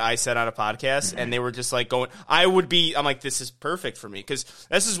something that I said on a podcast, and they were just like going, I'm like, this is perfect for me because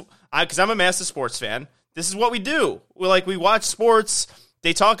I'm a massive sports fan. This is what we do. We watch sports.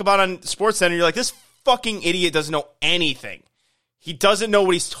 They talk about on SportsCenter. You're like, this fucking idiot doesn't know anything. He doesn't know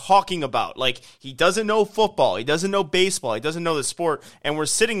what he's talking about. Like, he doesn't know football. He doesn't know baseball. He doesn't know the sport. And we're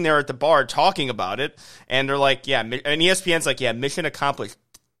sitting there at the bar talking about it. And they're like, yeah. And ESPN's like, yeah, mission accomplished,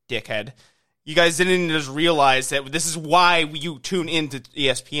 dickhead. You guys didn't just realize that this is why you tune into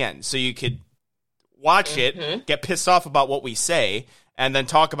ESPN. So you could watch it, get pissed off about what we say, and then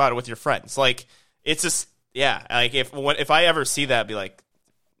talk about it with your friends. Like, it's just, yeah. Like, if I ever see that, I'd be like,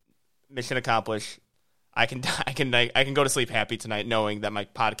 mission accomplished. I can go to sleep happy tonight knowing that my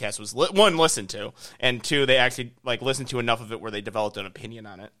podcast was one, listened to, and two, they actually like listened to enough of it where they developed an opinion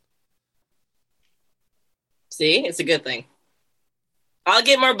on it. See, it's a good thing. I'll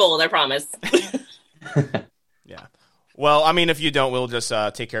get more bold, I promise. Yeah. Well, I mean, if you don't, we'll just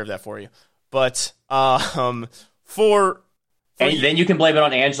take care of that for you. But and then you can blame it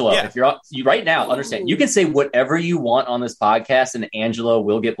on Angelo. Yeah. If you right now, understand, you can say whatever you want on this podcast and Angelo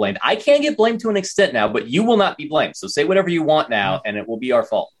will get blamed. I can get blamed to an extent now, but you will not be blamed. So say whatever you want now and it will be our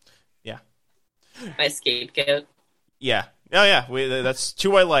fault. Yeah. My scapegoat. Yeah. Oh yeah, that's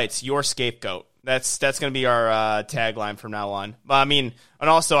Two White Lights, your scapegoat. That's going to be our tagline from now on. I mean, and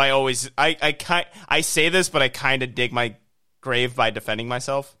also I say this, but I kind of dig my grave by defending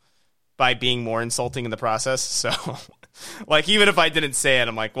myself by being more insulting in the process. So, like, even if I didn't say it,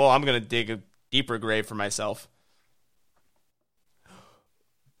 I'm like, well, I'm going to dig a deeper grave for myself.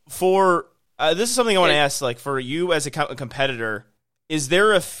 For this is something I want to ask. Like, for you as a competitor, is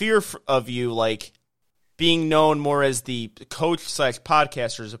there a fear of you, like, being known more as the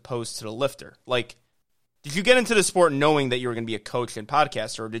coach/podcaster as opposed to the lifter? Like, did you get into the sport knowing that you were going to be a coach and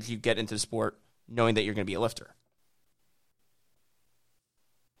podcaster, or did you get into the sport knowing that you're going to be a lifter?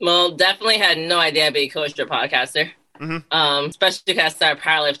 Well, definitely had no idea I'd be a coach or podcaster. Mm-hmm. Especially because I started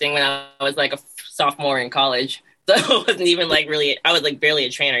powerlifting when I was like a sophomore in college. So it wasn't even like really, I was like barely a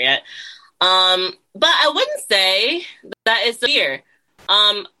trainer yet. But I wouldn't say that it's fear.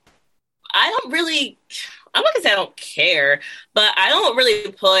 I'm not going to say I don't care, but I don't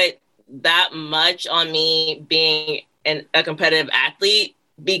really put that much on me being a competitive athlete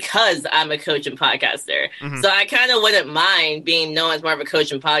because I'm a coach and podcaster. Mm-hmm. So I kind of wouldn't mind being known as more of a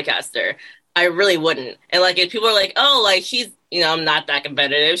coach and podcaster. I really wouldn't. And like, if people are like, oh, like she's, I'm not that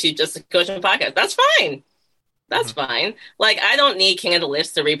competitive, she's just a coach and podcast, that's fine. That's mm-hmm. fine. Like, I don't need King of the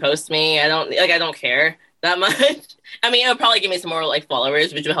List to repost me. I don't care that much. I mean, it'll probably give me some more like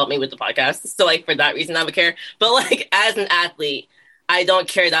followers, which will help me with the podcast. So like for that reason, I would care. But like as an athlete, I don't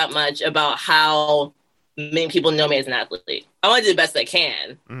care that much about how many people know me as an athlete. I want to do the best I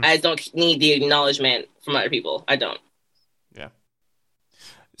can. Mm. I just don't need the acknowledgement from other people. I don't. Yeah.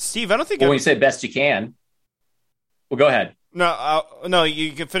 Steve, I don't think... Well, when you say best you can... Well, go ahead. No,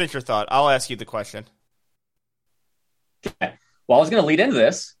 you can finish your thought. I'll ask you the question. Okay. Well, I was going to lead into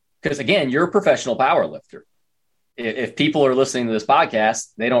this because, again, you're a professional power lifter. If people are listening to this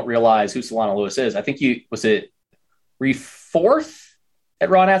podcast, they don't realize who Solana Lewis is. I think fourth at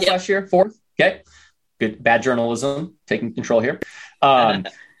Raw Nats last year? Fourth? Okay. Good. Bad journalism. Taking control here. Had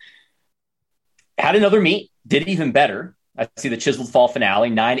another meet. Did even better. I see the Chiseled Fall finale,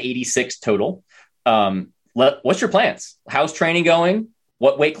 986 total. What's your plans? How's training going?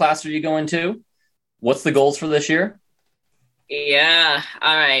 What weight class are you going to? What's the goals for this year? Yeah.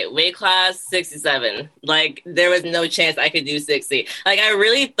 All right. Weight class 67. Like, there was no chance I could do 60. Like, I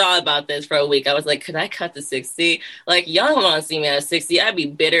really thought about this for a week. I was like, could I cut to 60? Like, y'all don't want to see me at 60. I'd be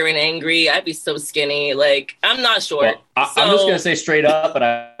bitter and angry. I'd be so skinny. Like, I'm not sure. Well, I'm just going to say straight up, but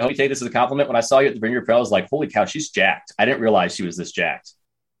I hope you take this as a compliment. When I saw you at the Bring Your Pro, I was like, holy cow, she's jacked. I didn't realize she was this jacked.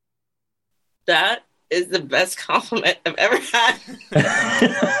 That is the best compliment I've ever had.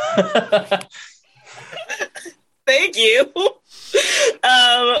 Thank you.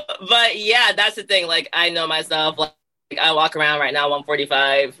 But yeah, that's the thing. Like, I know myself. Like, I walk around right now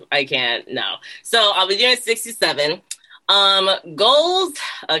 145. I can't. No. So I'll be doing 67. Goals.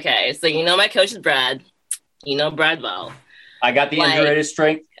 Okay. So my coach is Brad. You know Brad well. I got the integrated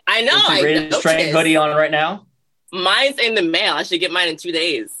strength. I know. Integrated strength hoodie on right now. Mine's in the mail. I should get mine in 2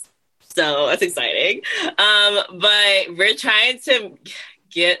 days. So that's exciting. But we're trying to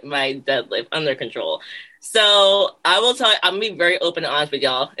get my deadlift under control. So I will tell you, I'm going to be very open and honest with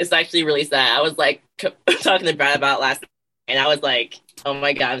y'all. It's actually really sad. I was like talking to Brad about last night, and I was like, oh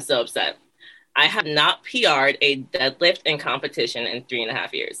my God, I'm so upset. I have not PR'd a deadlift in competition in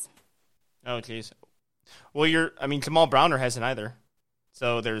 3.5 years. Oh, geez. Well, Jamal Browner hasn't either.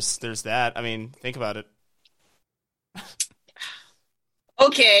 So there's that. I mean, think about it.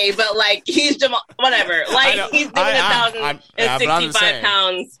 Okay, but like, he's Jamal, whatever. Like, he's doing 1,065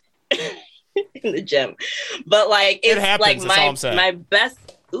 pounds. In the gym, but like it's happens, like my best.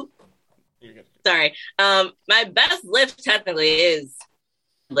 Sorry, my best lift technically is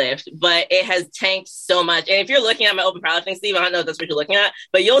lift, but it has tanked so much. And if you're looking at my open powerlifting, Steve, I don't know if that's what you're looking at,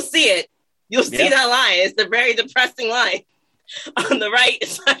 but you'll see it. You'll see that line. It's a very depressing line on the right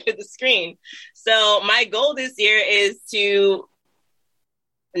side of the screen. So my goal this year is to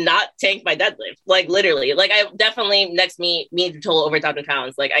not tank my deadlift, like literally. Like, I definitely next meet to total over 1,000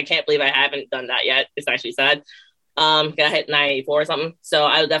 pounds. Like, I can't believe I haven't done that yet. It's actually sad. I hit 984 or something, so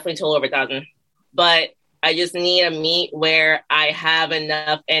I would definitely total over 1,000. But I just need a meet where I have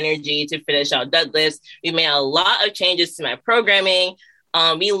enough energy to finish out deadlifts. We made a lot of changes to my programming.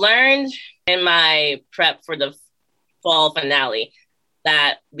 We learned in my prep for the fall finale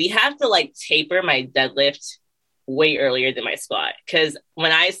that we have to like taper my deadlift way earlier than my squat, because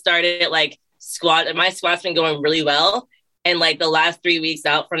when I started my squat's been going really well, and like the last 3 weeks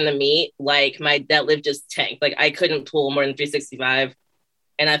out from the meet, like my deadlift just tanked. Like, I couldn't pull more than 365,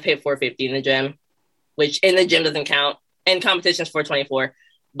 and I've hit 450 in the gym, which in the gym doesn't count. In competitions 424,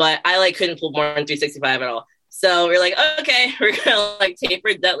 but I like couldn't pull more than 365 at all. So we're like, okay, we're gonna like taper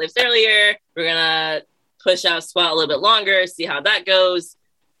deadlifts earlier. We're gonna push out squat a little bit longer, see how that goes.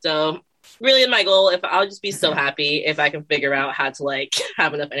 So really my goal, if I'll just be so happy if I can figure out how to like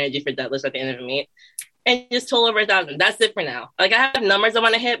have enough energy for deadlifts at the end of a meet and just total over 1,000. That's it for now. Like I have numbers I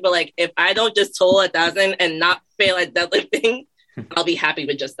want to hit, but like if I don't just total 1,000 and not fail at deadlifting, I'll be happy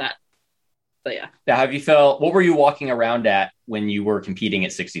with just that. So yeah. Now, have you felt, what were you walking around at when you were competing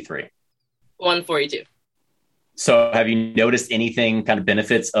at 63? 142. So have you noticed anything kind of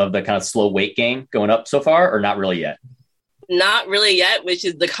benefits of the kind of slow weight gain going up so far, or not really yet? Not really yet, which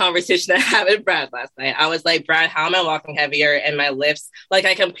is the conversation I had with Brad last night. I was like, Brad, how am I walking heavier? And my lifts, like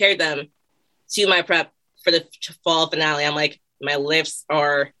I compared them to my prep for the fall finale. I'm like, my lifts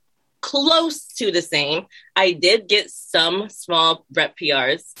are close to the same. I did get some small rep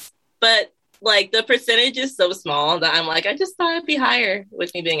PRs, but like the percentage is so small that I'm like, I just thought it'd be higher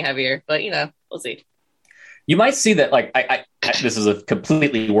with me being heavier, but you know, we'll see. You might see that, like, I this is a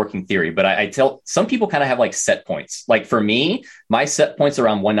completely working theory, but I tell some people kind of have like set points. Like for me, my set point's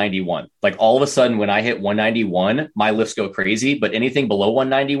around 191. Like all of a sudden when I hit 191, my lifts go crazy, but anything below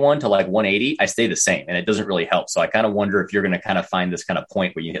 191 to like 180, I stay the same and it doesn't really help. So I kind of wonder if you're going to kind of find this kind of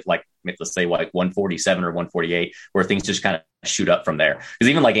point where you hit like, let's say like 147 or 148, where things just kind of shoot up from there. Because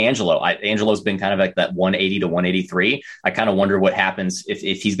even like Angelo's been kind of like that 180 to 183. I kind of wonder what happens if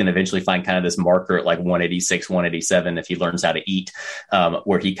he's going to eventually find kind of this marker at like 186, 187, if he learns how to eat,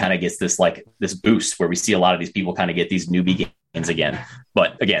 where he kind of gets this like this boost where we see a lot of these people kind of get these newbie gains again.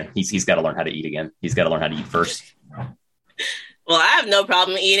 But again, he's got to learn how to eat again. He's got to learn how to eat first. Well, I have no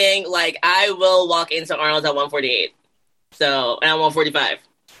problem eating. Like I will walk into Arnold's at 148. So, and I'm 145,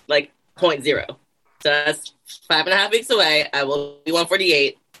 like 0.0. So that's 5.5 weeks away. I will be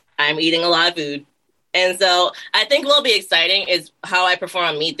 148. I'm eating a lot of food. And so I think what'll be exciting is how I perform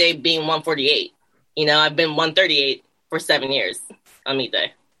on meet day being 148. You know, I've been 138 for 7 years on meet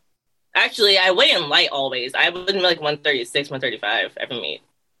day. Actually, I weigh in light always. I would be like 136, 135 every meet.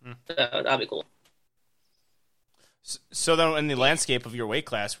 So that'll be cool. So then in the landscape of your weight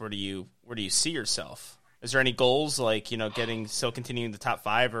class, where do you see yourself? Is there any goals like, you know, continuing the top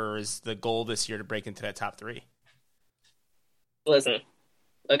 5, or is the goal this year to break into that top 3? Listen,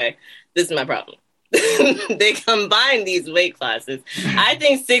 okay, this is my problem. They combine these weight classes. I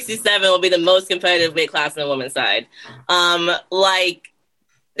think 67 will be the most competitive weight class on the women's side. Like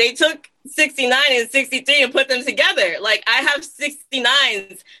they took 69 and 63 and put them together. Like I have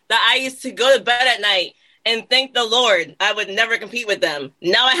 69s that I used to go to bed at night and thank the Lord I would never compete with them.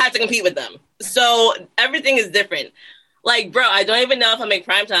 Now I have to compete with them. So everything is different. Like, bro, I don't even know if I make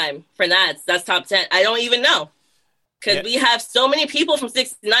primetime for Nats. That's top 10. I don't even know. Because we have so many people from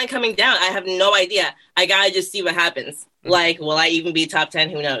 69 coming down. I have no idea. I got to just see what happens. Like, will I even be top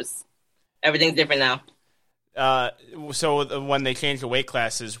 10? Who knows? Everything's different now. So when they changed the weight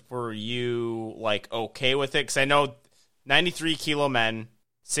classes, were you, like, okay with it? Because I know 93 kilo men,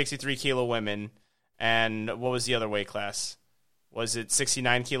 63 kilo women, and what was the other weight class? Was it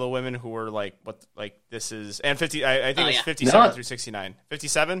 69 kilo women who were, like, what, like, this is... And 50, I think it was 57 through 69.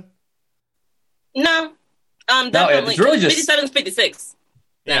 57? No. No, definitely. it's really just 57 is 56.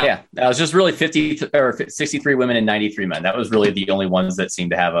 Yeah, it was just really 50 or 63 women and 93 men. That was really the only ones that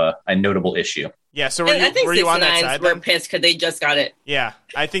seemed to have a notable issue. Yeah, so were you on that side? Were pissed because they just got it. Yeah,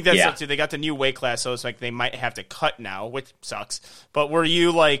 I think that's it too. They got the new weight class, so it's like they might have to cut now, which sucks. But were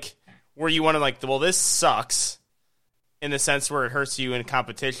you one of like, well, this sucks in the sense where it hurts you in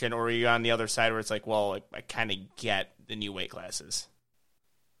competition, or were you on the other side where it's like, well, I kind of get the new weight classes?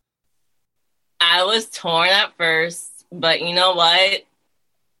 I was torn at first, but you know what?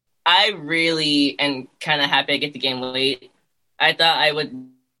 I really am kind of happy I get to gain weight. I thought I would be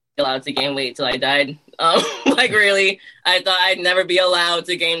allowed to gain weight till I died. Like really, I thought I'd never be allowed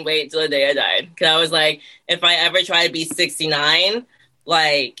to gain weight till the day I died. Because I was like, if I ever try to be 69,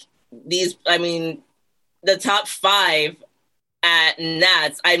 like the top 5 at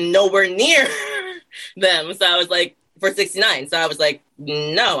Nats, I'm nowhere near them. So I was like, for 69. So I was like,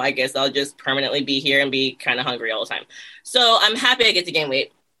 no, I guess I'll just permanently be here and be kind of hungry all the time. So I'm happy I get to gain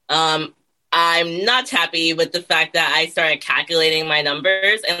weight. I'm not happy with the fact that I started calculating my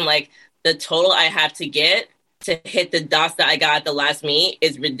numbers and like the total I have to get to hit the dots that I got at the last meet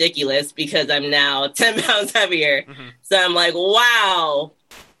is ridiculous because I'm now 10 pounds heavier. Mm-hmm. So I'm like, wow,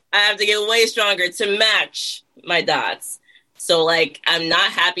 I have to get way stronger to match my dots. So, like, I'm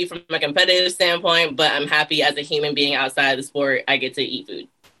not happy from a competitive standpoint, but I'm happy as a human being outside of the sport, I get to eat food.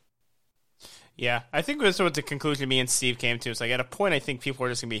 Yeah, I think that's what the conclusion me and Steve came to. It's like, at a point, I think people are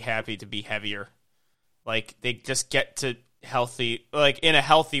just going to be happy to be heavier. Like, they just get to in a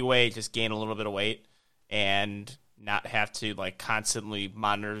healthy way, just gain a little bit of weight. and not have to like constantly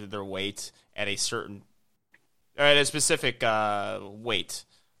monitor their weight at a specific weight.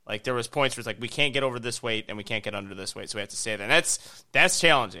 Like there was points where it's like we can't get over this weight and we can't get under this weight, so we have to stay there. And that's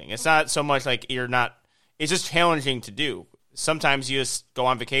challenging. It's not so much like it's just challenging to do. Sometimes you just go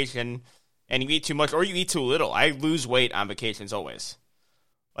on vacation and you eat too much or you eat too little. I lose weight on vacations always.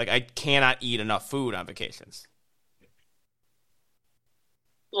 Like I cannot eat enough food on vacations.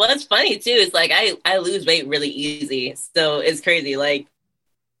 What's funny too is like I lose weight really easy, so it's crazy. Like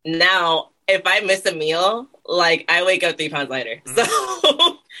now, if I miss a meal, like I wake up 3 pounds lighter.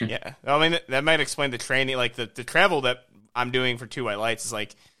 So yeah, I mean that might explain the training, like the travel that I'm doing for 2 White Lights is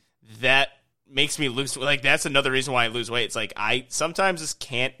like that makes me lose. Like that's another reason why I lose weight. It's like I sometimes just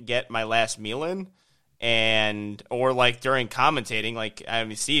can't get my last meal in, or like during commentating, like I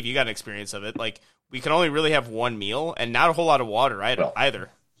mean, Steve, you got an experience of it. Like we can only really have one meal and not a whole lot of water either.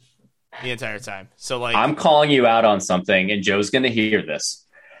 The entire time. So like I'm calling you out on something and Joe's going to hear this.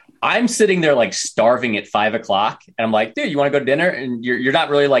 I'm sitting there like starving at 5 o'clock and I'm like, dude, you want to go to dinner? And you're not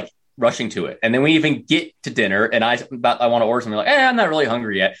really like rushing to it. And then we even get to dinner and I want to order something like, I'm not really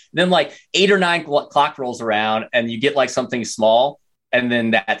hungry yet. And then like 8 or 9 o'clock rolls around and you get like something small and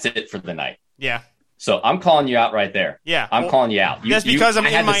then that's it for the night. Yeah. So I'm calling you out right there. Yeah. I'm calling you out. That's because I'm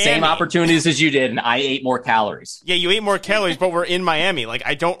in Miami. I had the same opportunities as you did, and I ate more calories. Yeah, you ate more calories, but we're in Miami. Like,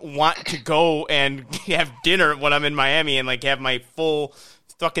 I don't want to go and have dinner when I'm in Miami and, like, have my full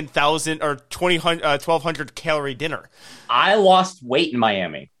fucking 1,000 or 1,200 calorie dinner. I lost weight in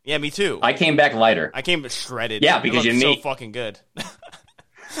Miami. Yeah, me too. I came back lighter. I came shredded. Yeah, because you so fucking good.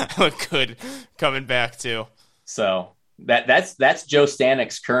 I look good coming back, too. So... That's Joe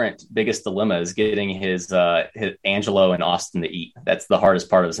Stanik's current biggest dilemma is getting his Angelo and Austin to eat. That's the hardest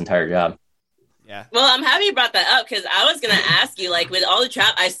part of his entire job. Yeah. Well, I'm happy you brought that up because I was going to ask you, like, with all the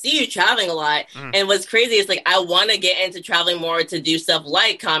travel, I see you traveling a lot. And what's crazy is, like, I want to get into traveling more to do stuff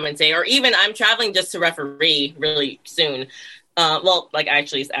like commentate, or even I'm traveling just to referee really soon. Well, like,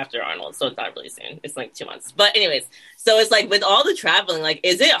 actually, it's after Arnold, so it's not really soon. It's like 2 months. But anyways, so it's like with all the traveling, like,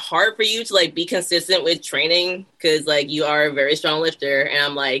 is it hard for you to, like, be consistent with training? Because, like, you are a very strong lifter. And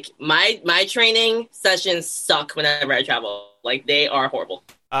I'm like, my training sessions suck whenever I travel. Like, they are horrible.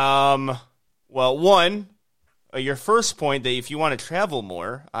 Well, one, your first point that if you want to travel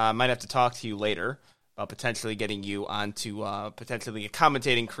more, I might have to talk to you later about potentially getting you onto potentially a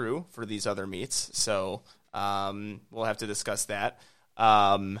commentating crew for these other meets. So we'll have to discuss that.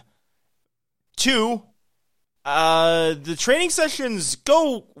 Two, the training sessions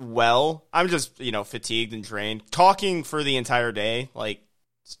go well. I'm just, fatigued and drained. Talking for the entire day, like,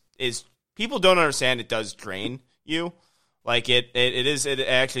 people don't understand it does drain you. Like it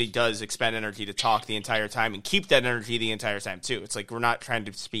actually does expend energy to talk the entire time and keep that energy the entire time too. It's like we're not trying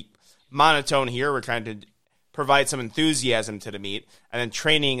to speak monotone here. We're trying to provide some enthusiasm to the meet, and then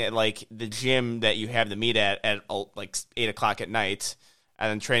training at like the gym that you have the meet at like 8 o'clock at night,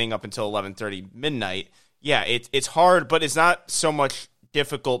 and then training up until 11:30 midnight. Yeah, it's hard, but it's not so much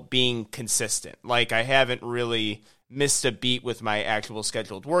difficult being consistent. Like I haven't really missed a beat with my actual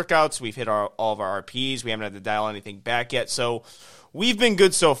scheduled workouts. We've hit all of our RPs. We haven't had to dial anything back yet. So we've been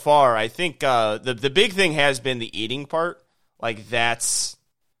good so far. I think the big thing has been the eating part. Like that's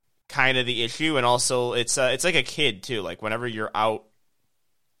kind of the issue. And also it's like a kid too. Like whenever you're out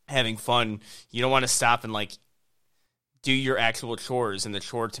having fun, you don't want to stop and like do your actual chores. And the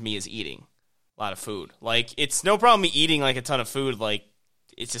chore to me is eating a lot of food. Like it's no problem me eating like a ton of food. Like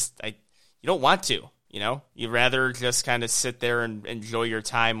it's just, you don't want to. You'd rather just kind of sit there and enjoy your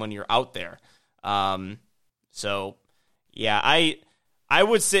time when you're out there. So, yeah, I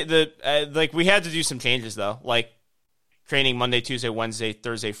would say that like we had to do some changes though, like training Monday, Tuesday, Wednesday,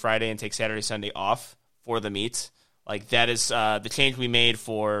 Thursday, Friday, and take Saturday, Sunday off for the meets. Like that is the change we made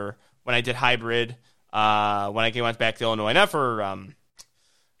for when I did hybrid. When I went back to Illinois, not for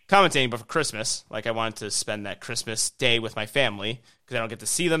commentating, but for Christmas. Like I wanted to spend that Christmas day with my family because I don't get to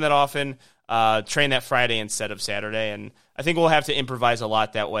see them that often. Train that Friday instead of Saturday, and I think we'll have to improvise a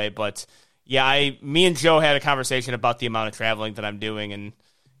lot that way. But yeah, me and Joe had a conversation about the amount of traveling that I'm doing, and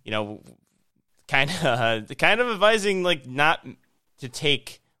kind of advising like not to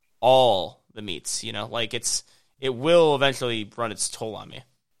take all the meets. Like it will eventually run its toll on me.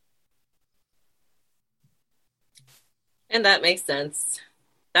 And that makes sense.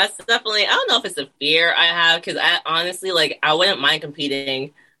 That's definitely, I don't know if it's a fear I have, because I honestly, like, I wouldn't mind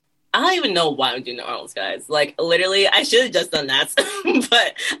competing. I don't even know why I'm doing the Arnold's, guys. Like, literally, I should have just done that.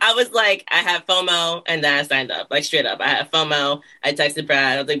 But I was like, I have FOMO, and then I signed up. Like, straight up. I have FOMO. I texted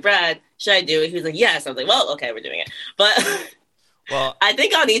Brad. I was like, Brad, should I do it? He was like, yes. I was like, well, okay, we're doing it. But well, I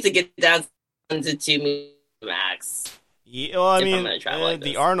think I'll need to get down to to 2 meets max. Yeah, well, I If I'm mean, gonna travel like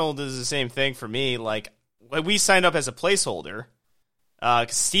the this. Arnold is the same thing for me. Like, when we signed up as a placeholder,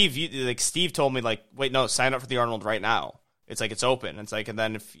 'cause Steve told me, like, wait, no, sign up for the Arnold right now. It's like, it's open. It's like, and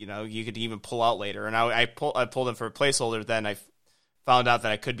then if, you could even pull out later. And I pulled him for a placeholder. Then I found out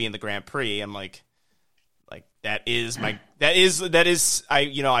that I could be in the Grand Prix. I'm like I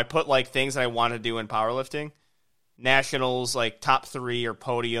put like things that I want to do in powerlifting, nationals, like top 3 or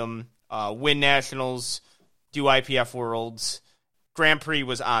podium, win nationals, do IPF worlds. Grand Prix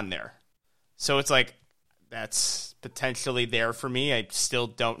was on there. So it's like, that's potentially there for me. I still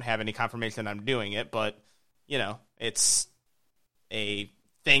don't have any confirmation that I'm doing it, but it's a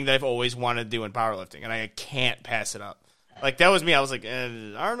thing that I've always wanted to do in powerlifting, and I can't pass it up. Like, that was me. I was like,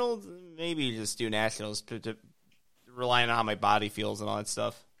 Arnold, maybe just do nationals to relying on how my body feels and all that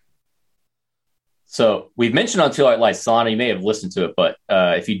stuff. So we've mentioned on Two White Lights, Solana, you may have listened to it, but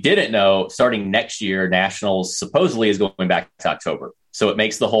if you didn't know, starting next year, Nationals supposedly is going back to October. So it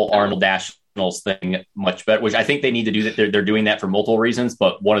makes the whole Arnold Nationals thing much better, which I think they need to do that. They're doing that for multiple reasons,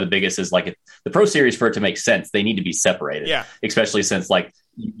 but one of the biggest is like the Pro Series, for it to make sense, they need to be separated. Yeah. Especially since like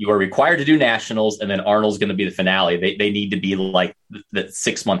you are required to do Nationals and then Arnold's going to be the finale. They need to be like the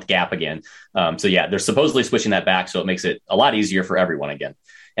 6-month gap again. So yeah, they're supposedly switching that back. So it makes it a lot easier for everyone again.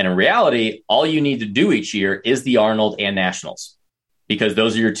 And in reality, all you need to do each year is the Arnold and Nationals, because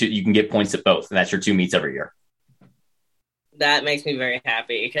those are your 2, you can get points at both, and that's your 2 meets every year. That makes me very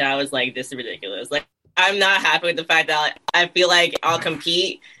happy, because I was like, this is ridiculous. Like, I'm not happy with the fact that I feel like I'll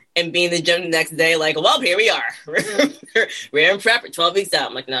compete and be in the gym the next day, like, well, here we are. We're in prep for 12 weeks out.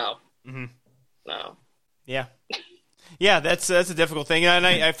 I'm like, no. Mm-hmm. No. Yeah. Yeah, that's a difficult thing, and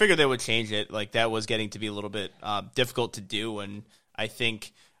I figured they would change it. Like, that was getting to be a little bit difficult to do, and I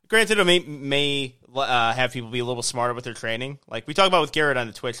think, granted, it may have people be a little smarter with their training. Like we talk about with Garrett on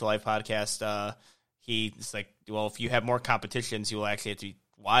the Twitch live podcast, he's like, well, if you have more competitions, you will actually have to be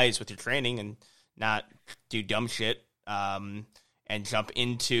wise with your training and not do dumb shit and jump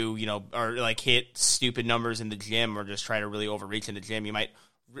into, or like hit stupid numbers in the gym or just try to really overreach in the gym. You might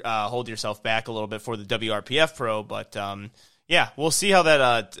hold yourself back a little bit for the WRPF Pro, but yeah, we'll see how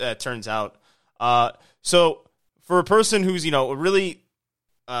that turns out. So for a person who's, really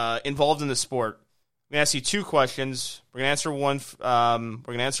involved in the sport, I'm going to ask you 2 questions. We're going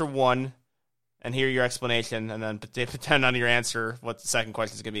to answer one and hear your explanation, and then pretend on your answer what the second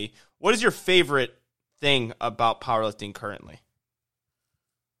question is going to be. What is your favorite thing about powerlifting currently?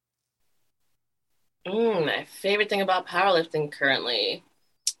 My favorite thing about powerlifting currently,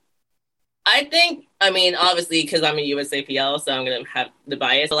 I think, obviously, because I'm a USAPL, so I'm going to have the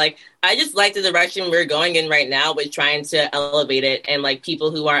bias. So, I just like the direction we're going in right now with trying to elevate it. And,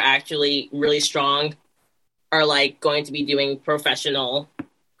 people who are actually really strong are, going to be doing professional,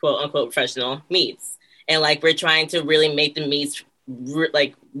 quote-unquote, professional meets. And, we're trying to really make the meets,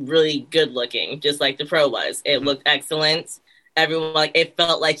 really good-looking, just like the pro was. It looked excellent. Everyone, it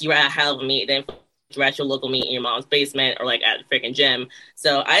felt like you were at a hell of a meet. Then you're at your local meet in your mom's basement or at a freaking gym.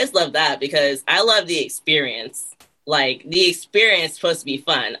 So I just love that because I love the experience. The experience is supposed to be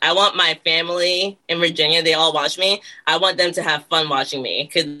fun. I want my family in Virginia, they all watch me. I want them to have fun watching me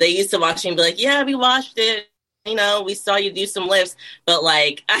because they used to watch me and be like, yeah, we watched it. We saw you do some lifts. But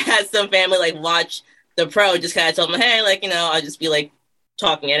I had some family watch the pro, just kind of told them, hey, I'll just be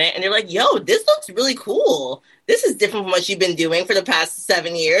talking in it. And they're like, yo, this looks really cool. This is different from what you've been doing for the past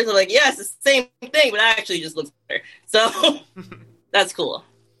 7 years. I'm like, yeah, it's the same thing, but it actually just looks better. So that's cool.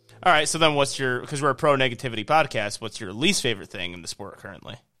 All right, so then because we're a pro negativity podcast, what's your least favorite thing in the sport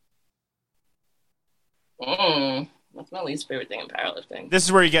currently? What's my least favorite thing in powerlifting? This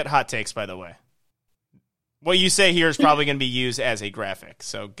is where you get hot takes, by the way. What you say here is probably going to be used as a graphic,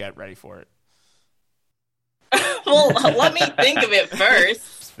 so get ready for it. Well, let me think of it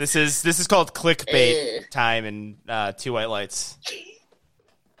first. This is called clickbait time in 2 White Lights.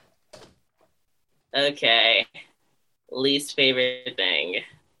 Okay. Least favorite thing.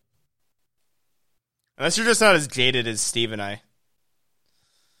 Unless you're just not as jaded as Steve and I.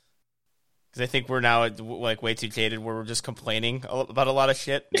 Because I think we're now way too jaded where we're just complaining about a lot of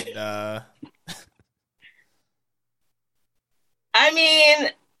shit.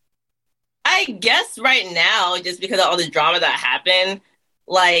 I guess right now, just because of all the drama that happened,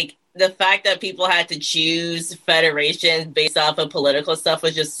 the fact that people had to choose federations based off of political stuff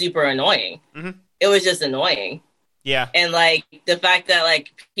was just super annoying. Mm-hmm. It was just annoying. Yeah. And the fact that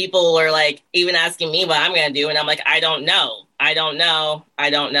people were even asking me what I'm going to do. And I'm like, I don't know.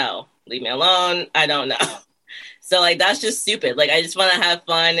 Leave me alone. I don't know. So that's just stupid. I just want to have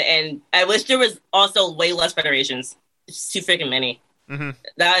fun. And I wish there was also way less federations. It's too freaking many.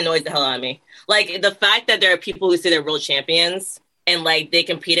 That annoys the hell out of me. Like, the fact that there are people who say they're world champions and, like, they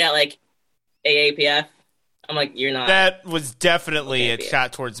compete at, like, AAPF. I'm like, you're not. That was definitely a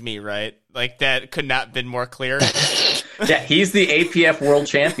shot towards me, right? Like, that could not have been more clear. Yeah, he's the APF world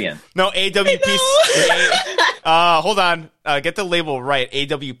champion. No, AWPC. Hold on. Get the label right.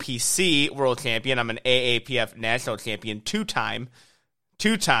 AWPC world champion. I'm an AAPF national champion. Two-time.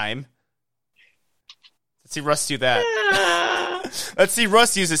 Let's see Russ do that. Let's see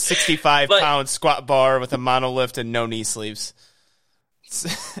Russ use a 65-pound squat bar with a monolift and no knee sleeves.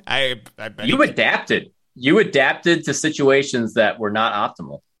 I bet you adapted. You adapted to situations that were not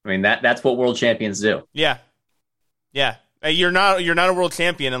optimal. I mean, that's what world champions do. Yeah. You're not a world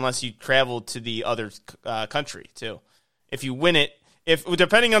champion unless you travel to the other country too. If you win it,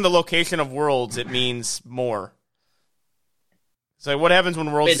 depending on the location of worlds, it means more. So what happens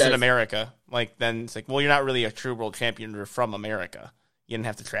when worlds is in America? Like, then it's like, well, you're not really a true world champion. You're from America. You didn't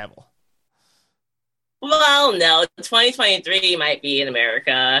have to travel. Well, no, 2023 might be in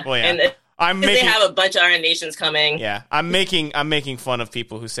America. Well, yeah. And they have a bunch of other nations coming. Yeah, I'm making fun of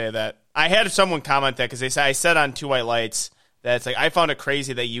people who say that. I had someone comment that because I said on Two White Lights that it's like, I found it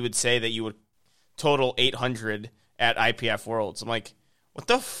crazy that you would say that you would total 800 at IPF Worlds. I'm like, what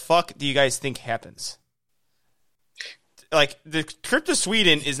the fuck do you guys think happens? Like, the trip to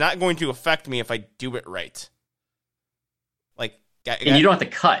Sweden is not going to affect me if I do it right. Like, and you don't have to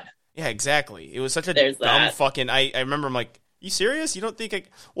cut. Yeah, exactly. It was such a dumb fucking. I remember I'm like, you serious? You don't think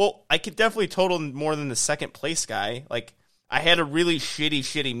I could definitely total more than the second place guy. Like, I had a really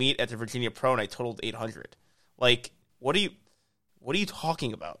shitty meet at the Virginia Pro and I totaled 800. Like, what are you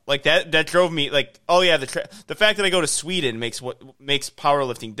talking about? Like, that drove me like, oh yeah, the fact that I go to Sweden makes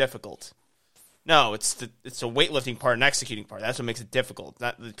powerlifting difficult. No, it's the weightlifting part and executing part. That's what makes it difficult.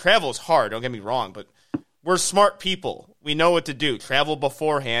 The travel is hard, don't get me wrong, but we're smart people. We know what to do. Travel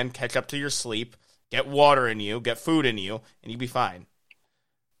beforehand, catch up to your sleep, get water in you, get food in you, and you'll be fine.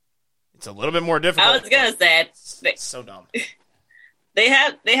 It's a little bit more difficult. I was gonna say it's so dumb. They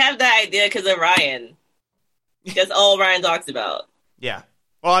have that idea because of Ryan. That's all Ryan talks about. Yeah.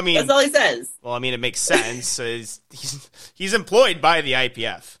 Well, I mean, that's all he says. Well, I mean, it makes sense. He's employed by the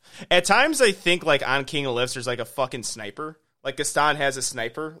IPF. At times, I think like on King of Lifts, there's like a fucking sniper. Like Gaston has a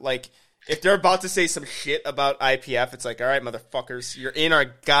sniper. Like, if they're about to say some shit about IPF, it's like, all right, motherfuckers, you're in our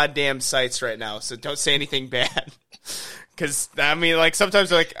goddamn sights right now, so don't say anything bad. Because, I mean, like,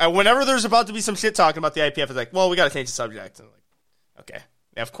 sometimes, like, whenever there's about to be some shit talking about the IPF, it's like, well, we got to change the subject. And I'm like, okay,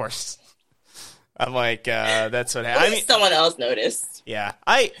 yeah, of course. I'm like, that's what happened. At least someone else noticed. Yeah.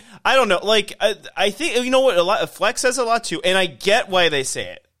 I don't know. Like, I think, you know what, Flex says a lot, too, and I get why they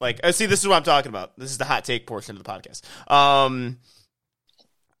say it. Like, see, this is what I'm talking about. This is the hot take portion of the podcast.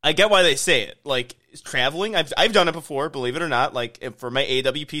 I get why they say it. Like, traveling, I've done it before, believe it or not. Like, for my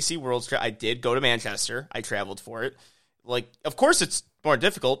AWPC Worlds trip, I did go to Manchester. I traveled for it. Like, of course it's more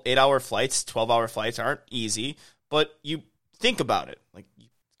difficult. 8-hour flights, 12-hour flights aren't easy. But you think about it. Like, you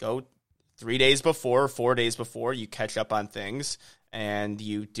go 3 days before, 4 days before, you catch up on things, and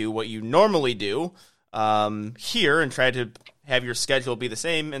you do what you normally do here and try to have your schedule be the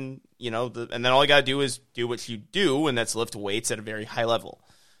same. And, you know, and then all you got to do is do what you do, and that's lift weights at a very high level.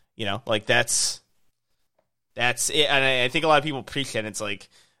 You know, like that's it. And I think a lot of people preach that. And it's like,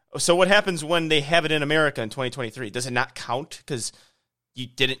 so what happens when they have it in America in 2023? Does it not count because you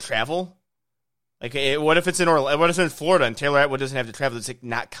didn't travel? Like, what if it's in Orlando? What if it's in Florida and Taylor Atwood doesn't have to travel? Does it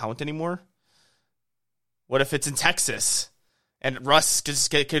not count anymore? What if it's in Texas and Russ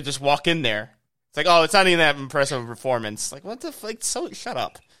could just walk in there? It's like, oh, it's not even that impressive of a performance. Like, what the fuck? So shut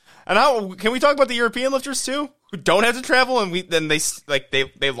up. And how can we talk about the European lifters too, who don't have to travel and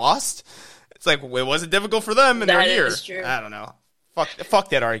they lost? It's like, it wasn't difficult for them and they're here. True. I don't know. Fuck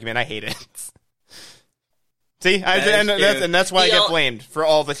that argument. I hate it. See, that's why I get blamed for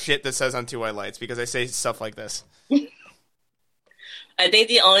all the shit that says on Two White Lights, because I say stuff like this. I think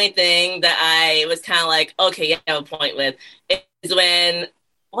the only thing that I was kind of like, okay, yeah, I have a point with is when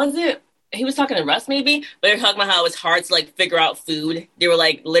he was talking to Russ maybe, but they were talking about how it was hard to like figure out food. They were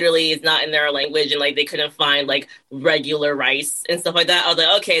like, literally, it's not in their language, and like they couldn't find like regular rice and stuff like that. I was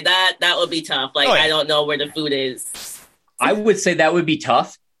like, okay, that would be tough. Like, I don't know where the food is. I would say that would be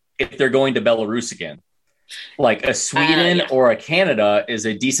tough if they're going to Belarus again. Like a Sweden or a Canada is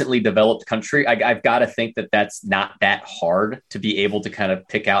a decently developed country. I've got to think that that's not that hard to be able to kind of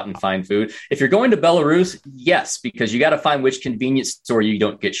pick out and find food. If you're going to Belarus, yes, because you got to find which convenience store you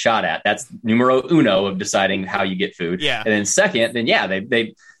don't get shot at. That's numero uno of deciding how you get food. Yeah. And then second, then yeah,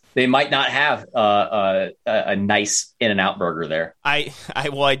 they might not have a nice In-N-Out burger there. I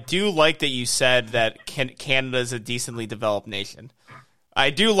do like that you said that Canada is a decently developed nation. I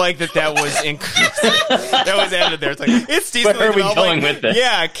do like that was that was added there. It's like it's decently Where are we developed. going with this?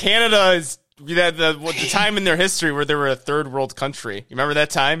 Yeah, Canada is the time in their history where they were a third world country. You remember that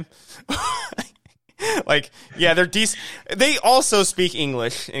time? Like, yeah, they're decent. They also speak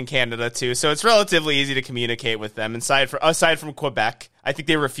English in Canada too, so it's relatively easy to communicate with them. Aside from Quebec, I think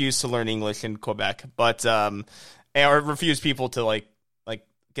they refuse to learn English in Quebec, but or refuse people to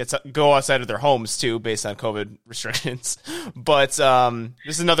go outside of their homes too, based on COVID restrictions. But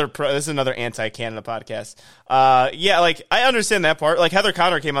this is another anti-Canada podcast. Yeah, like I understand that part. Like Heather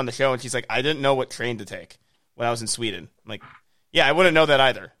Connor came on the show and she's like, I didn't know what train to take when I was in Sweden. I'm like, yeah, I wouldn't know that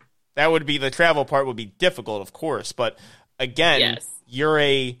either. That would be the travel part would be difficult, of course. But again, Yes.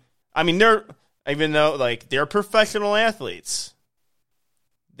 even though like they're professional athletes,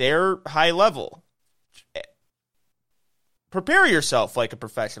 they're high level. Prepare yourself like a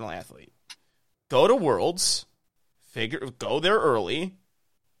professional athlete. Go to Worlds, go there early,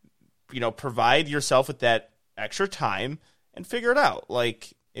 provide yourself with that extra time and figure it out.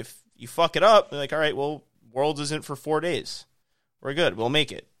 Like if you fuck it up, like, all right, well, Worlds isn't for 4 days. We're good. We'll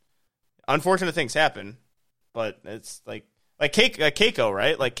make it. Unfortunate things happen, but it's like Keiko,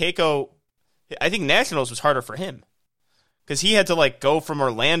 right? Like Keiko, I think Nationals was harder for him because he had to go from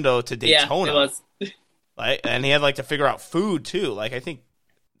Orlando to Daytona. Yeah, it was. And he had to figure out food too. Like I think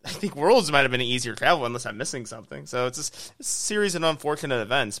Worlds might have been an easier travel unless I'm missing something. So it's just a series of unfortunate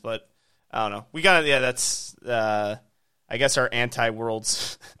events. But I don't know. We got that's I guess our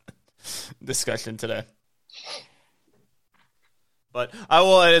anti-Worlds discussion today. But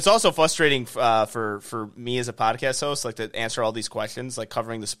it's also frustrating for me as a podcast host, to answer all these questions,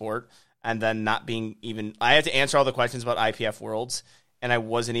 covering the sport, and then not being even. I had to answer all the questions about IPF Worlds, and I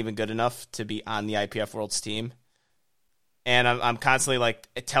wasn't even good enough to be on the IPF Worlds team. And I'm constantly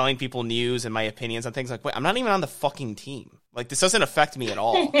telling people news and my opinions on things. Wait, I'm not even on the fucking team. This doesn't affect me at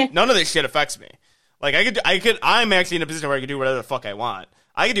all. None of this shit affects me. I'm actually in a position where I could do whatever the fuck I want.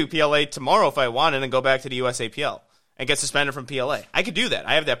 I could do PLA tomorrow if I wanted and then go back to the USAPL. And get suspended from PLA. I could do that.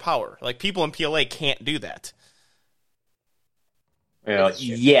 I have that power. People in PLA can't do that.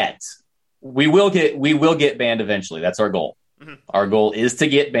 Yet we will get banned eventually. That's our goal. Mm-hmm. Our goal is to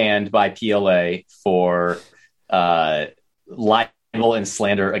get banned by PLA for libel and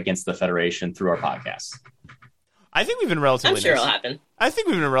slander against the federation through our podcast. I think we've been relatively. I'm sure nice. It'll happen. I think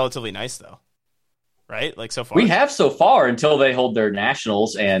we've been relatively nice though. Right? So far. We have so far until they hold their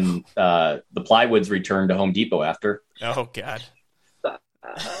nationals and the Plywoods return to Home Depot after. Oh God.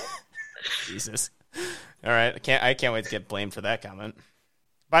 Jesus. All right. I can't wait to get blamed for that comment.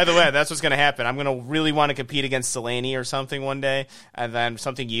 By the way, that's what's going to happen. I'm going to really want to compete against Delaney or something one day, and then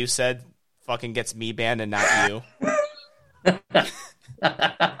something you said fucking gets me banned and not you.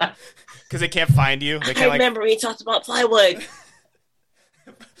 Because they can't find you. I remember we talked about plywood.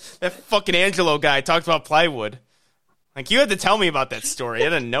 That fucking Angelo guy talked about plywood. You had to tell me about that story. I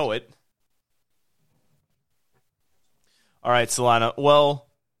didn't know it. All right, Solana. Well,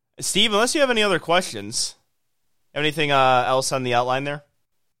 Steve, unless you have any other questions, have anything else on the outline there?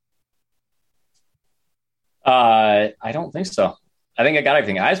 I don't think so. I think I got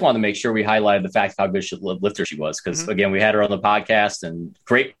everything. I just wanted to make sure we highlighted the fact how good lifter she was. Because, again, we had her on the podcast, and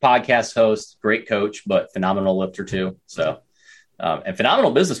great podcast host, great coach, but phenomenal lifter, too. So... and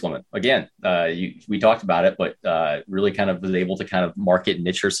phenomenal businesswoman. Again, we talked about it, but really kind of was able to kind of market and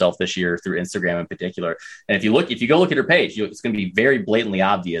niche herself this year through Instagram in particular. And if you go look at her page, it's going to be very blatantly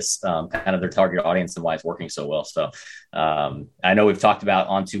obvious kind of their target audience and why it's working so well. So I know we've talked about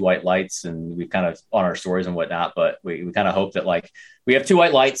On Two White Lights and we've kind of on our stories and whatnot, but we kind of hope that we have Two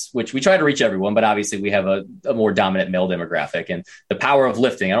White Lights, which we try to reach everyone, but obviously we have a more dominant male demographic. And the Power of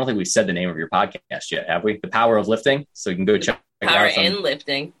Lifting. I don't think we've said the name of your podcast yet, have we? The Power of Lifting. So you can go check. Power in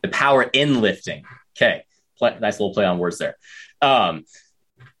lifting. The power in lifting. Okay. Nice little play on words there.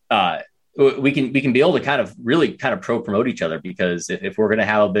 We can be able to kind of really kind of promote each other, because if we're going to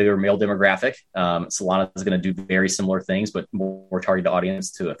have a bigger male demographic, Solana is going to do very similar things, but more targeted audience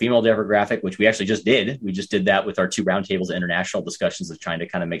to a female demographic, which we actually just did. We just did that with our 2 roundtables and international discussions of trying to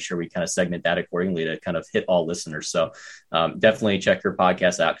kind of make sure we kind of segment that accordingly to kind of hit all listeners. So definitely check your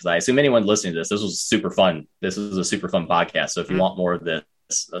podcast out, because I assume anyone listening to this was super fun. This is a super fun podcast. So if you want more of this,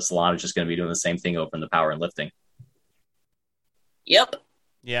 Solana is just going to be doing the same thing over in the power and lifting. Yep.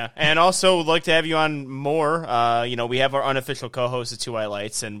 Yeah, and also would like to have you on more. We have our unofficial co-host at Two White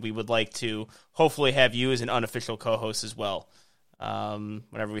Lights, and we would like to hopefully have you as an unofficial co-host as well.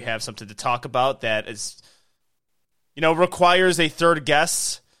 Whenever we have something to talk about that is, requires a third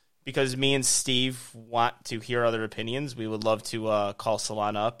guest, because me and Steve want to hear other opinions, we would love to call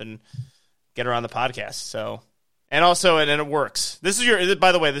Solana up and get her on the podcast. So And also, and it works. This is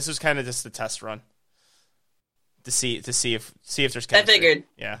by the way, this is kind of just the test run to see if there's chemistry. I figured.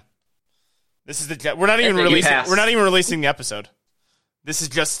 Yeah. This is we're not even releasing the episode. This is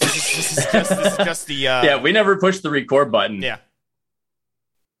just the yeah, we never pushed the record button. Yeah.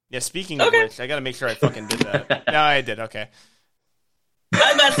 Yeah, speaking of which, I got to make sure I fucking did that. No, I did. Okay. I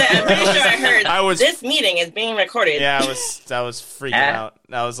was about to say, I'm pretty sure I heard this meeting is being recorded. Yeah, I was freaking out.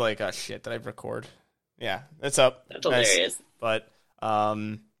 I was like, oh shit, did I record? Yeah, it's up. That's hilarious. But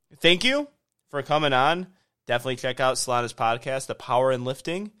thank you for coming on. Definitely check out Solana's podcast, The Power in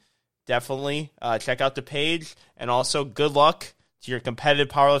Lifting. Definitely check out the page. And also, good luck to your competitive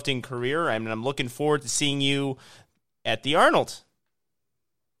powerlifting career. I'm looking forward to seeing you at the Arnold.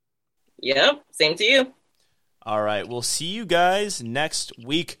 Yep, same to you. All right, we'll see you guys next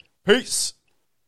week. Peace.